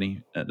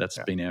company. That's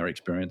been our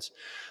experience.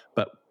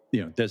 But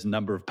there's a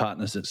number of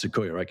partners at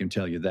Sequoia, I can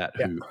tell you that,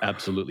 who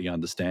absolutely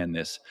understand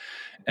this.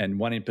 And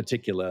one in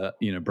particular,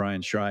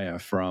 Brian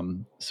Schreier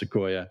from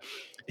Sequoia,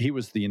 he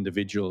was the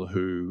individual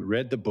who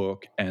read the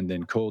book and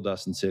then called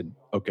us and said,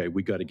 okay,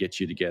 we got to get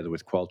you together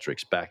with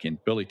Qualtrics back in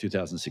early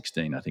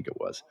 2016, I think it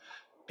was.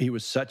 He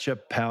was such a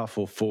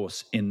powerful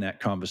force in that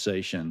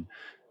conversation.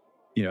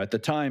 At the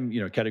time,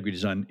 category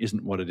design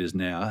isn't what it is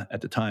now. At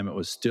the time, it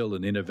was still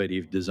an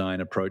innovative design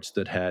approach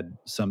that had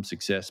some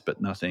success,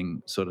 but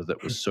nothing sort of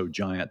that was so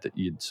giant that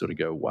you'd sort of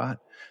go, what?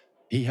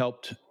 He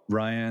helped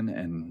Ryan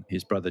and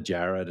his brother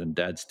Jared and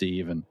dad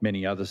Steve and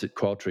many others at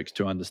Qualtrics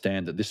to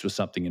understand that this was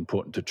something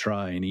important to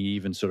try. And he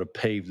even sort of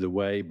paved the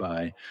way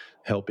by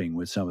helping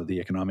with some of the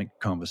economic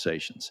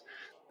conversations.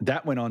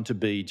 That went on to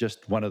be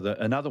just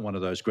another one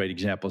of those great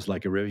examples,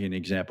 like a Rivian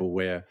example,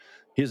 where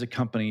here's a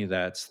company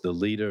that's the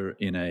leader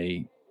in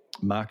a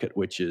market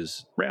which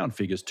is round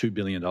figures $2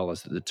 billion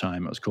at the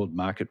time. It was called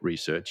Market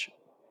Research.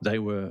 They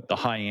were the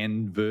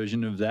high-end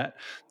version of that.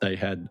 They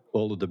had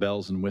all of the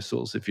bells and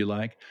whistles, if you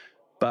like.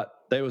 But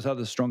there was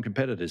other strong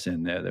competitors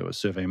in there. There was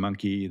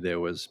SurveyMonkey, there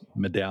was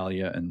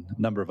Medallia, and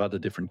a number of other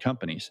different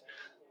companies.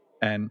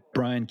 And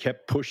Brian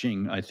kept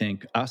pushing, I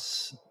think,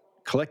 us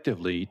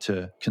collectively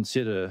to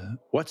consider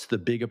what's the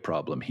bigger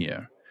problem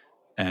here.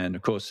 And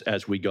of course,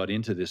 as we got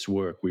into this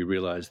work, we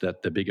realized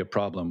that the bigger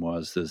problem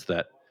was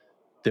that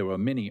there were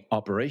many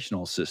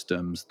operational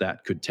systems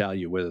that could tell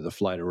you whether the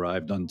flight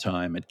arrived on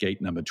time at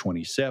gate number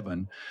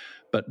 27,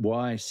 but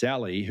why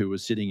Sally, who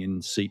was sitting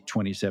in seat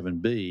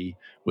 27B,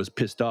 was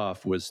pissed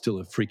off was still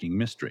a freaking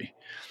mystery.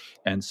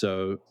 And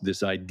so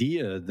this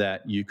idea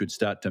that you could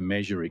start to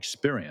measure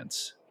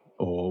experience,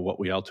 or what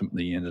we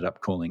ultimately ended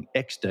up calling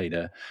X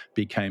data,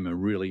 became a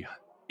really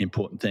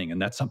important thing.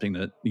 And that's something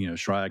that,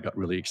 Schreier got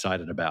really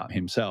excited about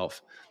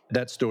himself.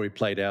 That story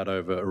played out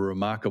over a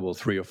remarkable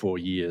 3 or 4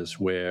 years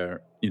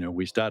where,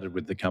 we started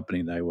with the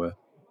company. They were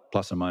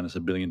plus or minus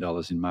 $1 billion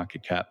in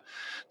market cap.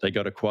 They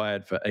got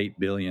acquired for $8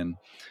 billion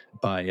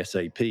by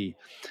SAP.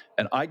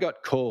 And I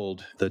got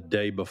called the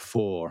day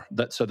before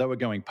that. So they were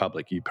going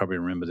public. You probably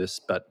remember this,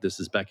 but this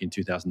is back in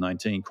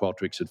 2019.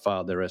 Qualtrics had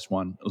filed their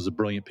S1. It was a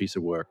brilliant piece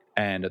of work.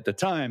 And at the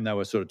time, they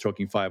were sort of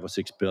talking 5 or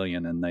 6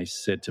 billion. And they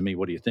said to me,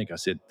 "What do you think?" I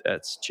said,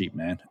 "That's cheap,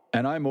 man."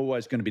 And I'm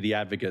always going to be the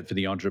advocate for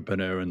the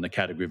entrepreneur and the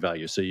category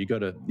value. So you got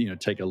to,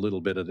 take a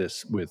little bit of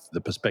this with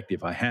the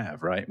perspective I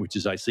have, right? Which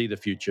is I see the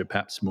future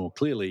perhaps more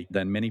clearly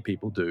than many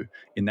people do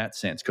in that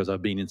sense, because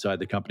I've been inside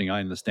the company. I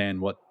understand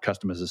what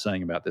customers are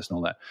saying about this and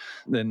all that.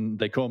 Then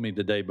they call me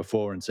the day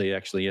before and say,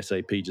 "Actually,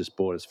 SAP just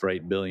bought us for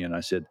 $8 billion."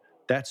 I said,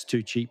 "That's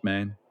too cheap,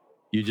 man.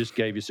 You just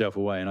gave yourself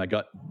away." And I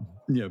got,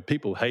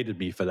 people hated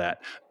me for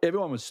that.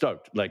 Everyone was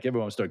stoked.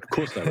 Of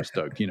course they were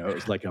stoked. It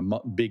was like a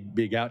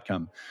big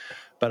outcome.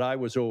 But I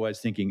was always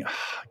thinking,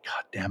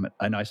 God damn it.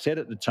 And I said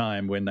at the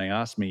time when they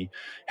asked me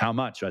how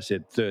much, I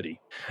said 30.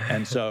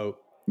 And so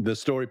the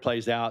story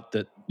plays out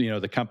that,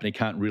 the company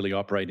can't really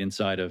operate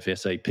inside of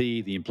SAP.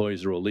 The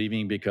employees are all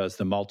leaving because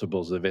the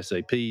multiples of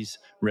SAP's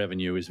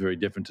revenue is very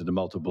different to the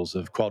multiples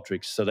of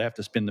Qualtrics. So they have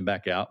to spin them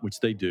back out, which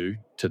they do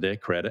to their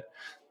credit.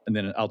 And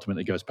then it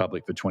ultimately goes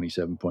public for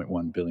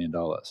 $27.1 billion.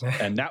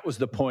 And that was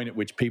the point at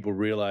which people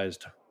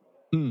realized,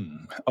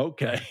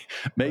 okay,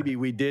 maybe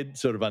we did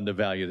sort of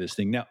undervalue this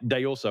thing. Now,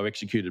 they also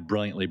executed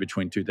brilliantly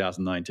between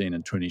 2019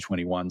 and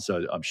 2021.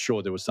 So I'm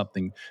sure there was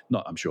something,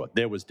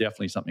 there was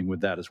definitely something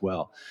with that as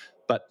well.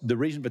 But the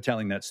reason for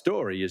telling that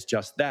story is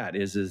just that,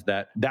 is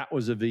that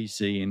was a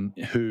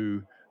VC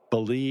who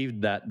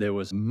believed that there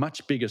was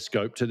much bigger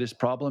scope to this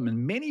problem.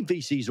 And many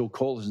VCs will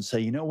call us and say,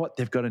 "You know what,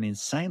 they've got an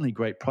insanely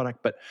great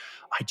product, but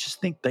I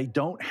just think they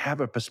don't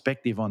have a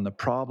perspective on the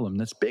problem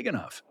that's big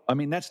enough." I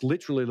mean, that's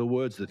literally the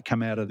words that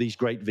come out of these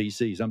great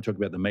VCs. I'm talking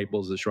about the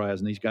Maples, the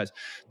Schreiers, and these guys.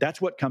 That's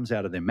what comes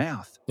out of their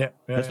mouth.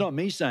 That's not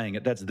me saying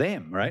it. That's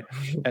them, right?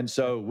 And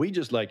so we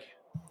just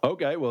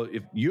okay, well,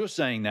 if you're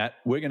saying that,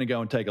 we're going to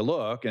go and take a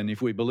look. And if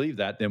we believe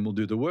that, then we'll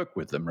do the work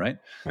with them, right?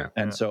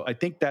 So I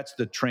think that's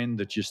the trend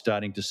that you're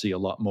starting to see a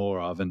lot more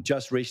of. And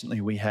just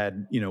recently we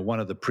had, one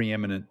of the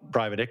preeminent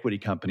private equity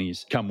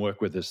companies come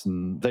work with us.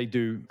 And they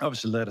do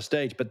obviously later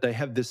stage, but they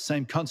have this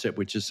same concept,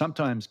 which is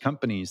sometimes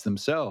companies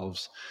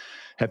themselves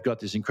have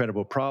got this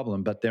incredible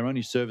problem, but they're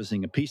only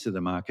servicing a piece of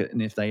the market.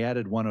 And if they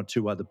added 1 or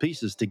 2 other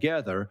pieces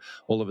together,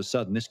 all of a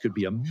sudden this could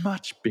be a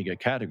much bigger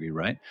category,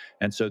 right?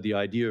 And so the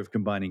idea of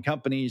combining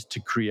companies to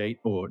create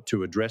or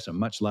to address a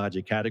much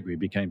larger category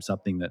became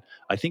something that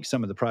I think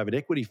some of the private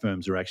equity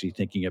firms are actually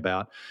thinking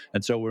about.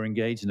 And so we're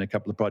engaged in a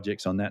couple of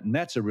projects on that. And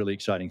that's a really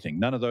exciting thing.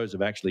 None of those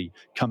have actually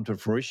come to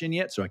fruition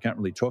yet, so I can't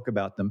really talk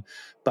about them.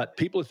 But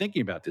people are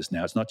thinking about this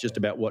now. It's not just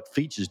about what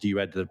features do you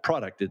add to the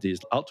product. It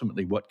is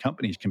ultimately what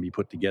companies can be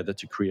put together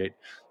to create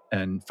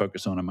and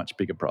focus on a much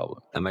bigger problem.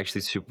 I'm actually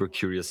super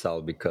curious,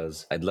 Al,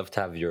 because I'd love to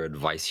have your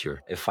advice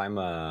here. If I'm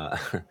a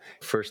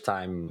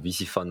first-time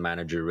VC fund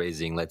manager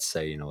raising, let's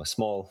say, a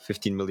small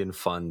 15 million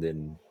fund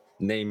in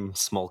name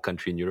small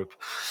country in Europe,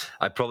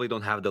 I probably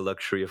don't have the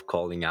luxury of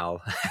calling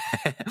Al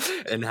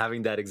and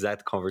having that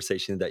exact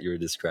conversation that you're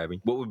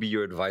describing. What would be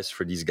your advice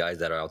for these guys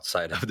that are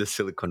outside of the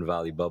Silicon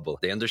Valley bubble?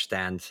 They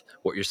understand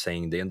what you're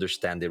saying. They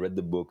understand. They read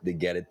the book. They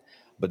get it,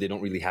 but they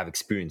don't really have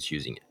experience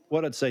using it.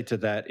 What I'd say to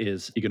that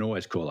is you can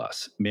always call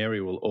us. Mary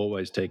will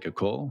always take a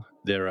call.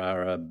 There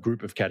are a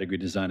group of category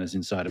designers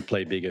inside of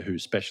PlayBigger who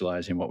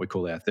specialize in what we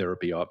call our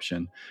therapy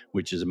option,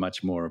 which is a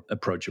much more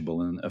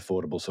approachable and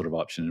affordable sort of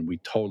option. And we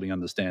totally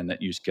understand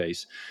that use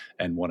case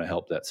and want to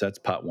help that. So that's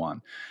part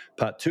one.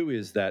 Part two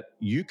is that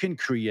you can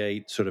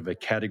create sort of a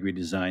category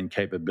design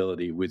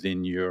capability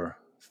within your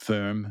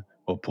firm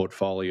or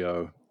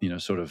portfolio,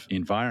 sort of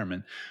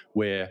environment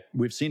where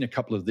we've seen a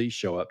couple of these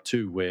show up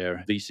too,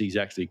 where VCs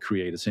actually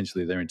create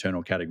essentially their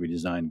internal category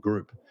design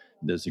group.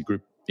 There's a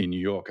group in New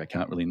York, I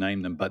can't really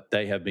name them, but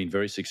they have been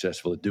very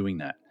successful at doing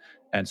that.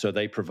 And so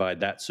they provide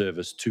that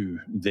service to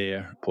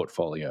their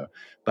portfolio.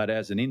 But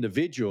as an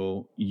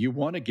individual, you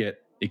want to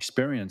get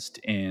experienced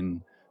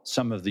in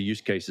some of the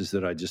use cases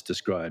that I just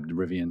described,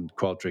 Rivian,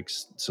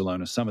 Qualtrics,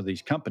 Celonis, some of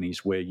these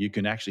companies where you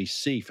can actually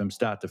see from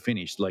start to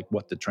finish, like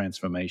what the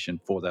transformation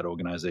for that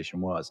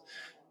organization was.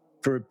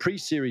 For a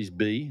pre-Series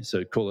B,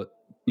 so call it,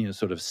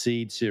 sort of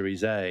seed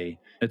Series A,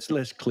 it's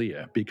less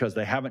clear because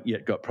they haven't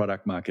yet got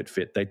product market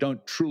fit. They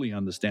don't truly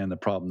understand the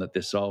problem that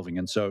they're solving.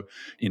 And so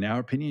in our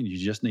opinion, you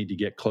just need to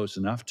get close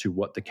enough to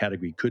what the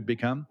category could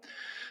become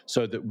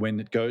so that when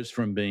it goes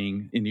from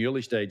being in the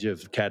early stage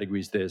of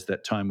categories, there's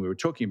that time we were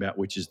talking about,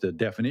 which is the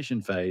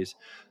definition phase.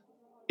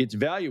 Its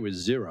value is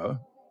zero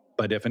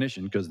by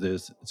definition because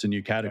it's a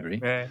new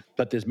category,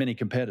 but there's many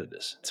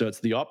competitors. So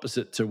it's the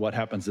opposite to what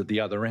happens at the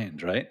other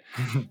end, right?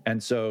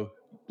 And so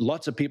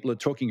lots of people are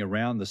talking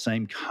around the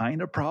same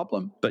kind of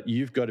problem, but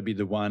you've got to be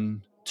the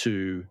one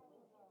to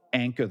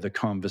anchor the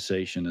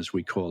conversation, as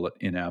we call it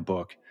in our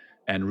book,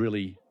 and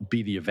really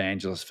be the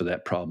evangelist for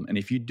that problem. And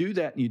if you do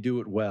that and you do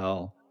it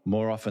well,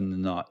 more often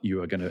than not,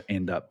 you are going to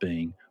end up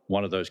being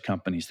one of those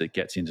companies that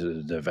gets into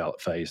the develop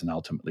phase and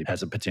ultimately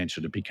has a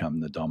potential to become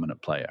the dominant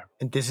player.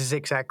 And this is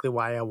exactly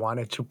why I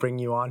wanted to bring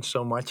you on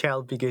so much,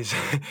 Al, because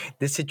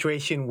this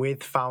situation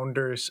with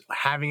founders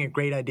having a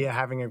great idea,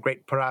 having a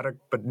great product,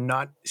 but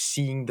not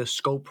seeing the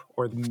scope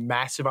or the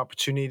massive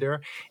opportunity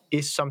there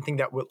is something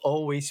that will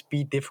always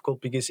be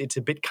difficult because it's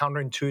a bit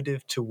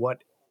counterintuitive to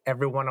what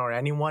everyone or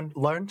anyone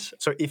learns.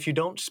 So if you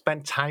don't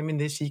spend time in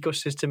this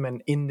ecosystem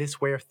and in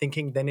this way of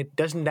thinking, then it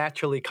doesn't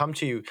naturally come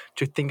to you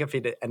to think of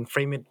it and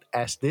frame it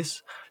as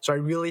this. So I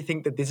really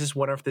think that this is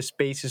one of the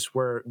spaces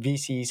where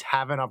VCs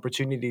have an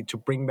opportunity to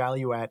bring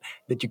value at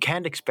that you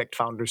can't expect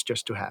founders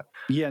just to have.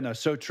 Yeah, no,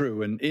 so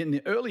true. And in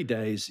the early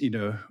days,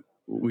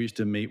 we used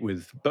to meet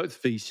with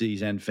both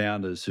VCs and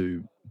founders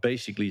who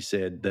basically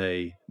said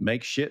they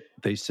make shit,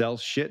 they sell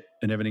shit,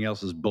 and everything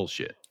else is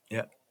bullshit.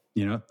 Yeah.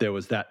 There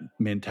was that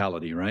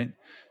mentality, right?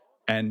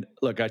 And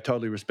look, I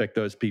totally respect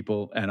those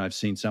people. And I've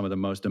seen some of the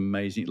most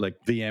amazing, like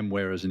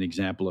VMware is an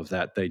example of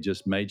that. They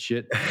just made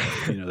shit,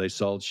 they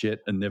sold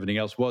shit and everything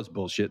else was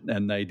bullshit.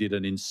 And they did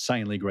an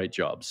insanely great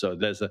job. So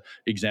there's an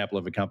example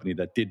of a company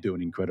that did do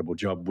an incredible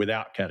job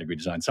without category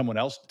design. Someone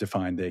else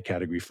defined their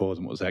category for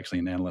them. It was actually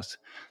an analyst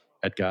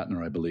at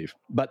Gartner, I believe.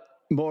 But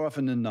more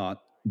often than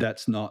not,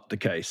 that's not the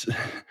case.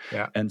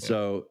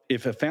 So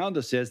if a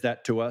founder says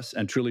that to us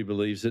and truly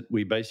believes it,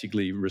 we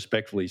basically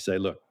respectfully say,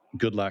 look,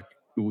 good luck.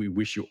 We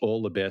wish you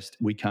all the best.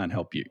 We can't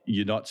help you.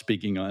 You're not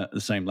speaking the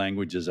same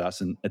language as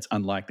us, and it's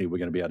unlikely we're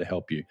going to be able to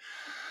help you.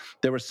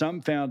 There are some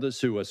founders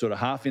who are sort of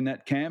half in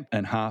that camp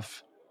and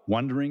half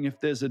wondering if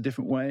there's a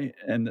different way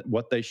and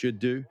what they should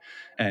do.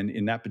 And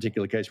in that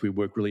particular case, we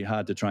work really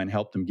hard to try and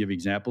help them give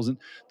examples. And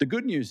the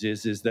good news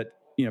is that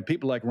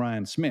people like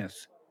Ryan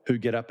Smith, who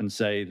get up and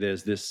say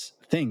there's this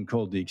thing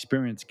called the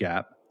experience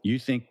gap. You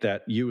think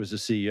that you as a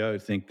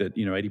CEO think that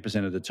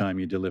 80% of the time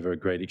you deliver a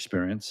great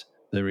experience.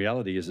 The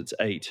reality is it's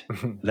 8.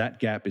 That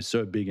gap is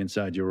so big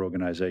inside your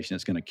organization,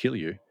 it's going to kill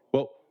you.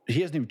 Well, he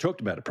hasn't even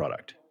talked about a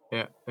product.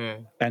 Yeah.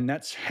 And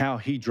that's how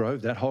he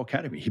drove that whole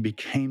category. He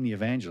became the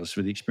evangelist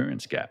for the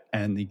experience gap,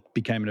 and he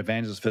became an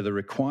evangelist for the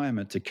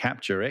requirement to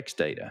capture X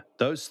data.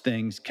 Those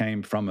things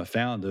came from a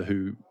founder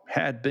who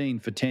had been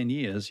for 10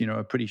 years,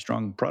 a pretty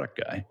strong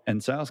product guy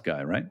and sales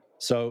guy, right?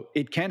 So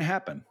it can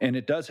happen, and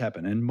it does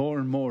happen, and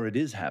more it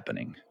is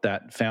happening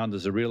that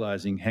founders are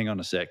realizing, hang on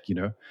a sec,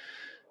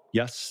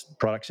 yes,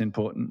 product's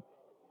important.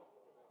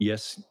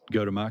 Yes,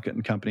 go-to-market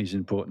and company is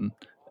important,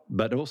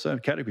 but also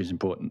category is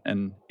important.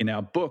 And in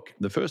our book,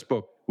 the first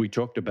book, we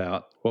talked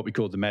about what we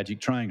call the magic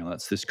triangle.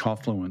 That's this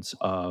confluence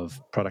of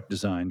product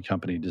design,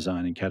 company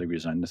design, and category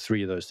design. The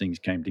 3 of those things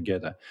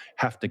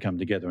have to come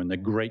together. And the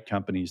great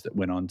companies that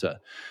went on to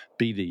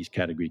be these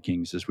category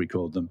kings, as we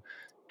called them,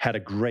 had a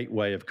great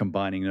way of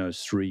combining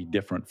those 3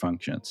 different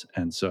functions.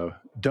 And so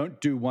don't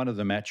do one of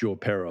them at your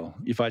peril.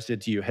 If I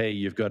said to you, hey,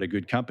 you've got a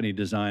good company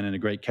design and a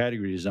great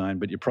category design,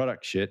 but your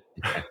product shit,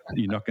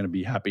 you're not going to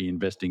be happy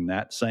investing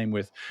that. Same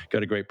with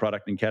got a great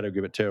product and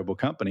category, but terrible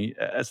company.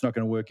 That's not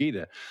going to work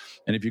either.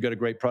 And if you've got a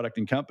great product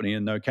and company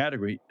and no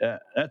category,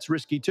 that's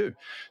risky too.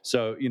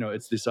 So,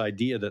 it's this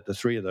idea that the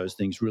 3 of those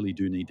things really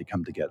do need to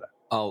come together.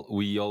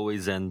 We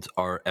always end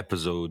our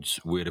episodes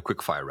with a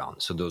quick fire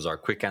round. So those are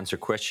quick answer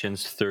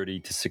questions,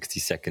 30 to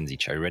 60 seconds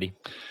each. Are you ready?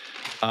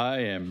 I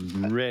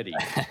am ready.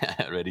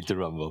 Ready to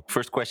rumble.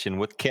 First question,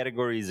 what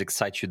categories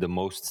excite you the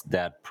most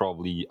that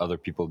probably other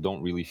people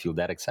don't really feel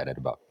that excited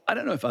about? I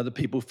don't know if other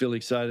people feel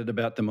excited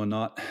about them or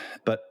not,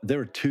 but there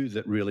are 2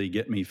 that really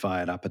get me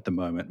fired up at the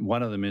moment.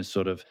 One of them is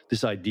sort of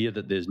this idea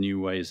that there's new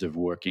ways of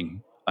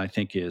working, I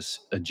think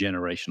is a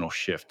generational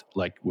shift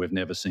like we've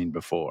never seen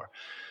before.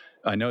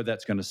 I know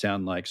that's going to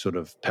sound like sort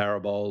of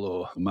parable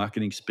or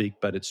marketing speak,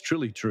 but it's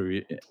truly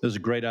true. There's a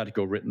great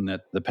article written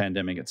that the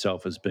pandemic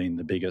itself has been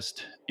the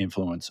biggest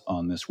influence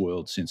on this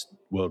world since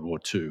World War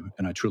II,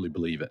 and I truly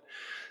believe it.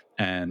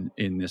 And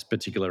in this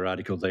particular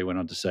article, they went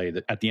on to say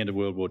that at the end of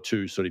World War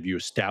II, sort of you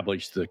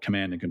established the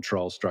command and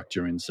control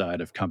structure inside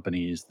of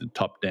companies, the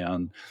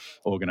top-down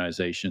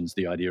organizations,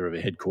 the idea of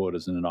a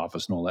headquarters and an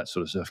office and all that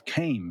sort of stuff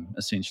came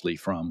essentially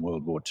from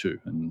World War II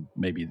and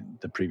maybe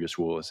the previous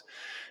wars.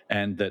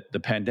 And that the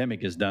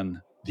pandemic has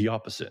done the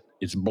opposite.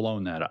 It's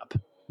blown that up.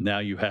 Now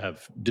you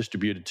have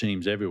distributed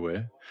teams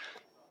everywhere.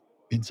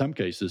 In some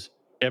cases,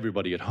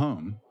 everybody at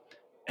home.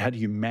 How do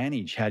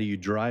you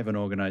drive an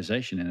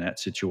organization in that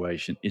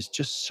situation is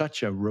just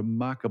such a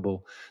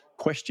remarkable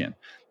question.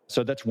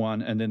 So that's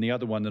one. And then the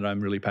other one that I'm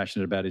really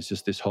passionate about is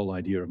just this whole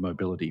idea of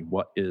mobility.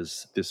 What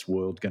is this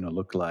world going to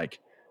look like?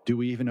 Do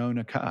we even own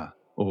a car?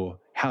 Or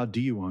how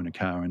do you own a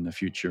car in the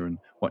future and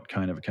what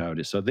kind of a car it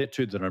is? So they're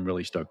 2 that I'm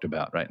really stoked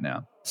about right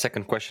now.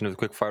 Second question of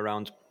the quickfire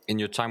round. In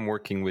your time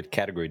working with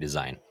category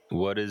design,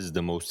 What is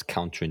the most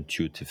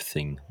counterintuitive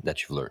thing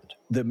that you've learned?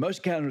 The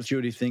most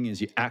counterintuitive thing is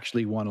you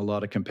actually want a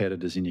lot of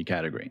competitors in your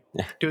category.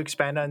 To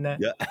expand on that.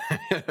 Yeah.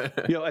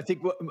 I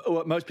think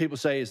what most people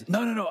say is,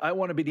 no, I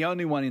want to be the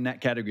only one in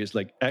that category. It's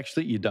like,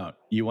 actually, you don't.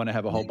 You want to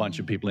have a whole bunch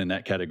of people in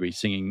that category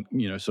singing,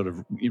 sort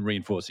of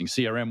reinforcing.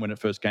 CRM, when it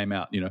first came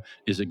out,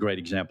 is a great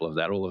example of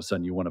that. All of a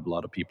sudden, you want a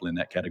lot of people in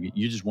that category.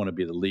 You just want to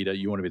be the leader.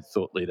 You want to be the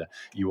thought leader.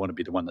 You want to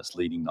be the one that's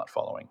leading, not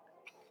following.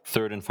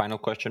 Third and final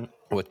question.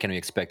 What can we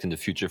expect in the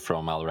future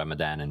from Al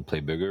Ramadan and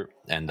PlayBigger?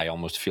 And I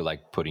almost feel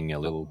like putting a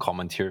little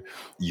comment here.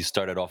 You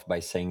started off by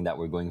saying that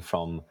we're going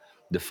from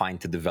define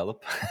to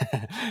develop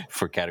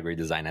for category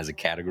design as a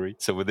category.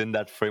 So within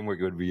that framework,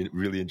 it would be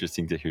really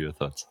interesting to hear your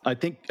thoughts. I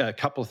think a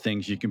couple of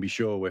things you can be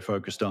sure we're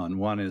focused on.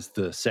 One is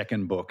the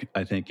second book,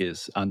 I think,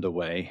 is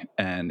underway,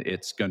 and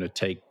it's going to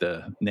take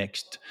the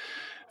next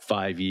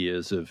 5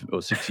 years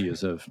or 6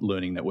 years of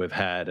learning that we've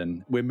had.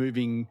 And we're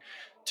moving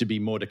to be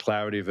more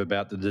declarative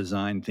about the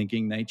design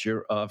thinking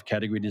nature of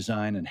category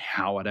design and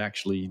how it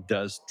actually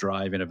does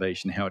drive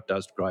innovation, how it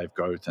does drive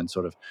growth, and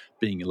sort of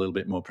being a little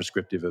bit more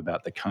prescriptive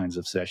about the kinds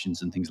of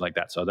sessions and things like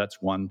that. So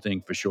that's one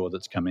thing for sure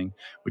that's coming,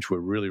 which we're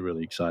really,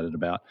 really excited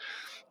about.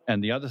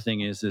 And the other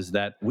thing is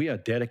that we are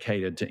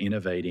dedicated to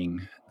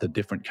innovating the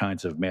different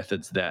kinds of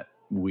methods that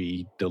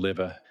we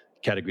deliver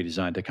category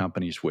design to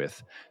companies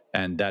with.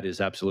 And that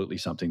is absolutely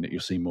something that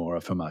you'll see more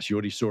of from us. You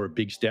already saw a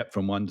big step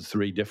from 1 to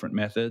 3 different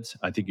methods.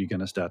 I think you're going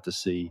to start to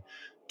see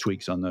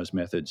tweaks on those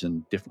methods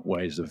and different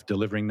ways of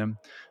delivering them.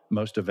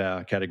 Most of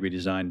our category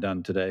design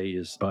done today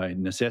is by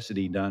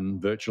necessity done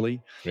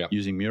virtually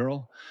using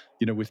Mural.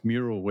 With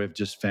Mural, we've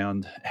just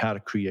found how to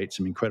create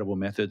some incredible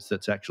methods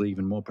that's actually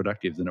even more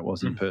productive than it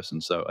was in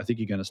person. So I think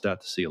you're going to start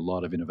to see a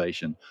lot of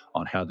innovation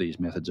on how these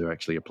methods are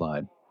actually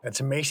applied. That's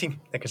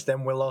amazing, because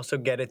then we'll also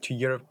get it to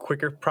Europe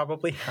quicker,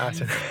 probably.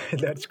 So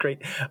that's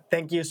great.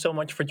 Thank you so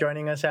much for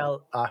joining us,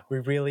 Al. We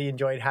really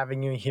enjoyed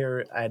having you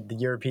here at the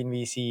European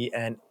VC,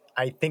 and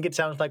I think it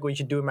sounds like we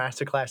should do a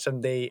masterclass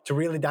someday to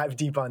really dive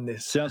deep on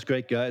this. Sounds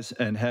great, guys,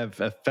 and have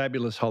a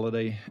fabulous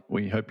holiday.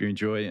 We hope you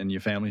enjoy and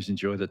your families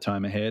enjoy the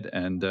time ahead,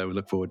 and we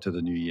look forward to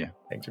the new year.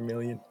 Thanks a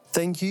million.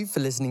 Thank you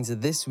for listening to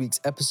this week's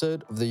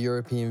episode of the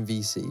European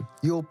VC,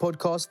 your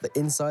podcast for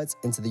insights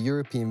into the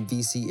European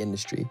VC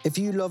industry. If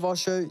you love our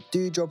show,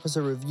 do drop us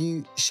a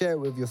review, share it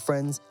with your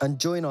friends, and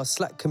join our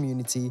Slack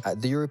community at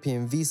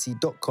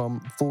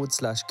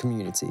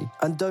theeuropeanvc.com/community.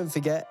 And don't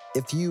forget,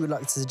 if you would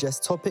like to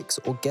suggest topics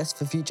or guests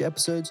for future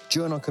episodes,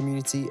 join our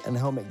community and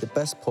help make the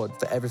best pod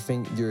for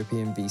everything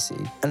European VC.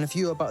 And if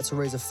you are about to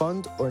raise a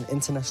fund or an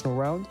international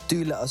round,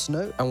 do let us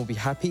know and we'll be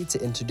happy to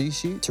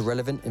introduce you to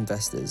relevant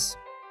investors.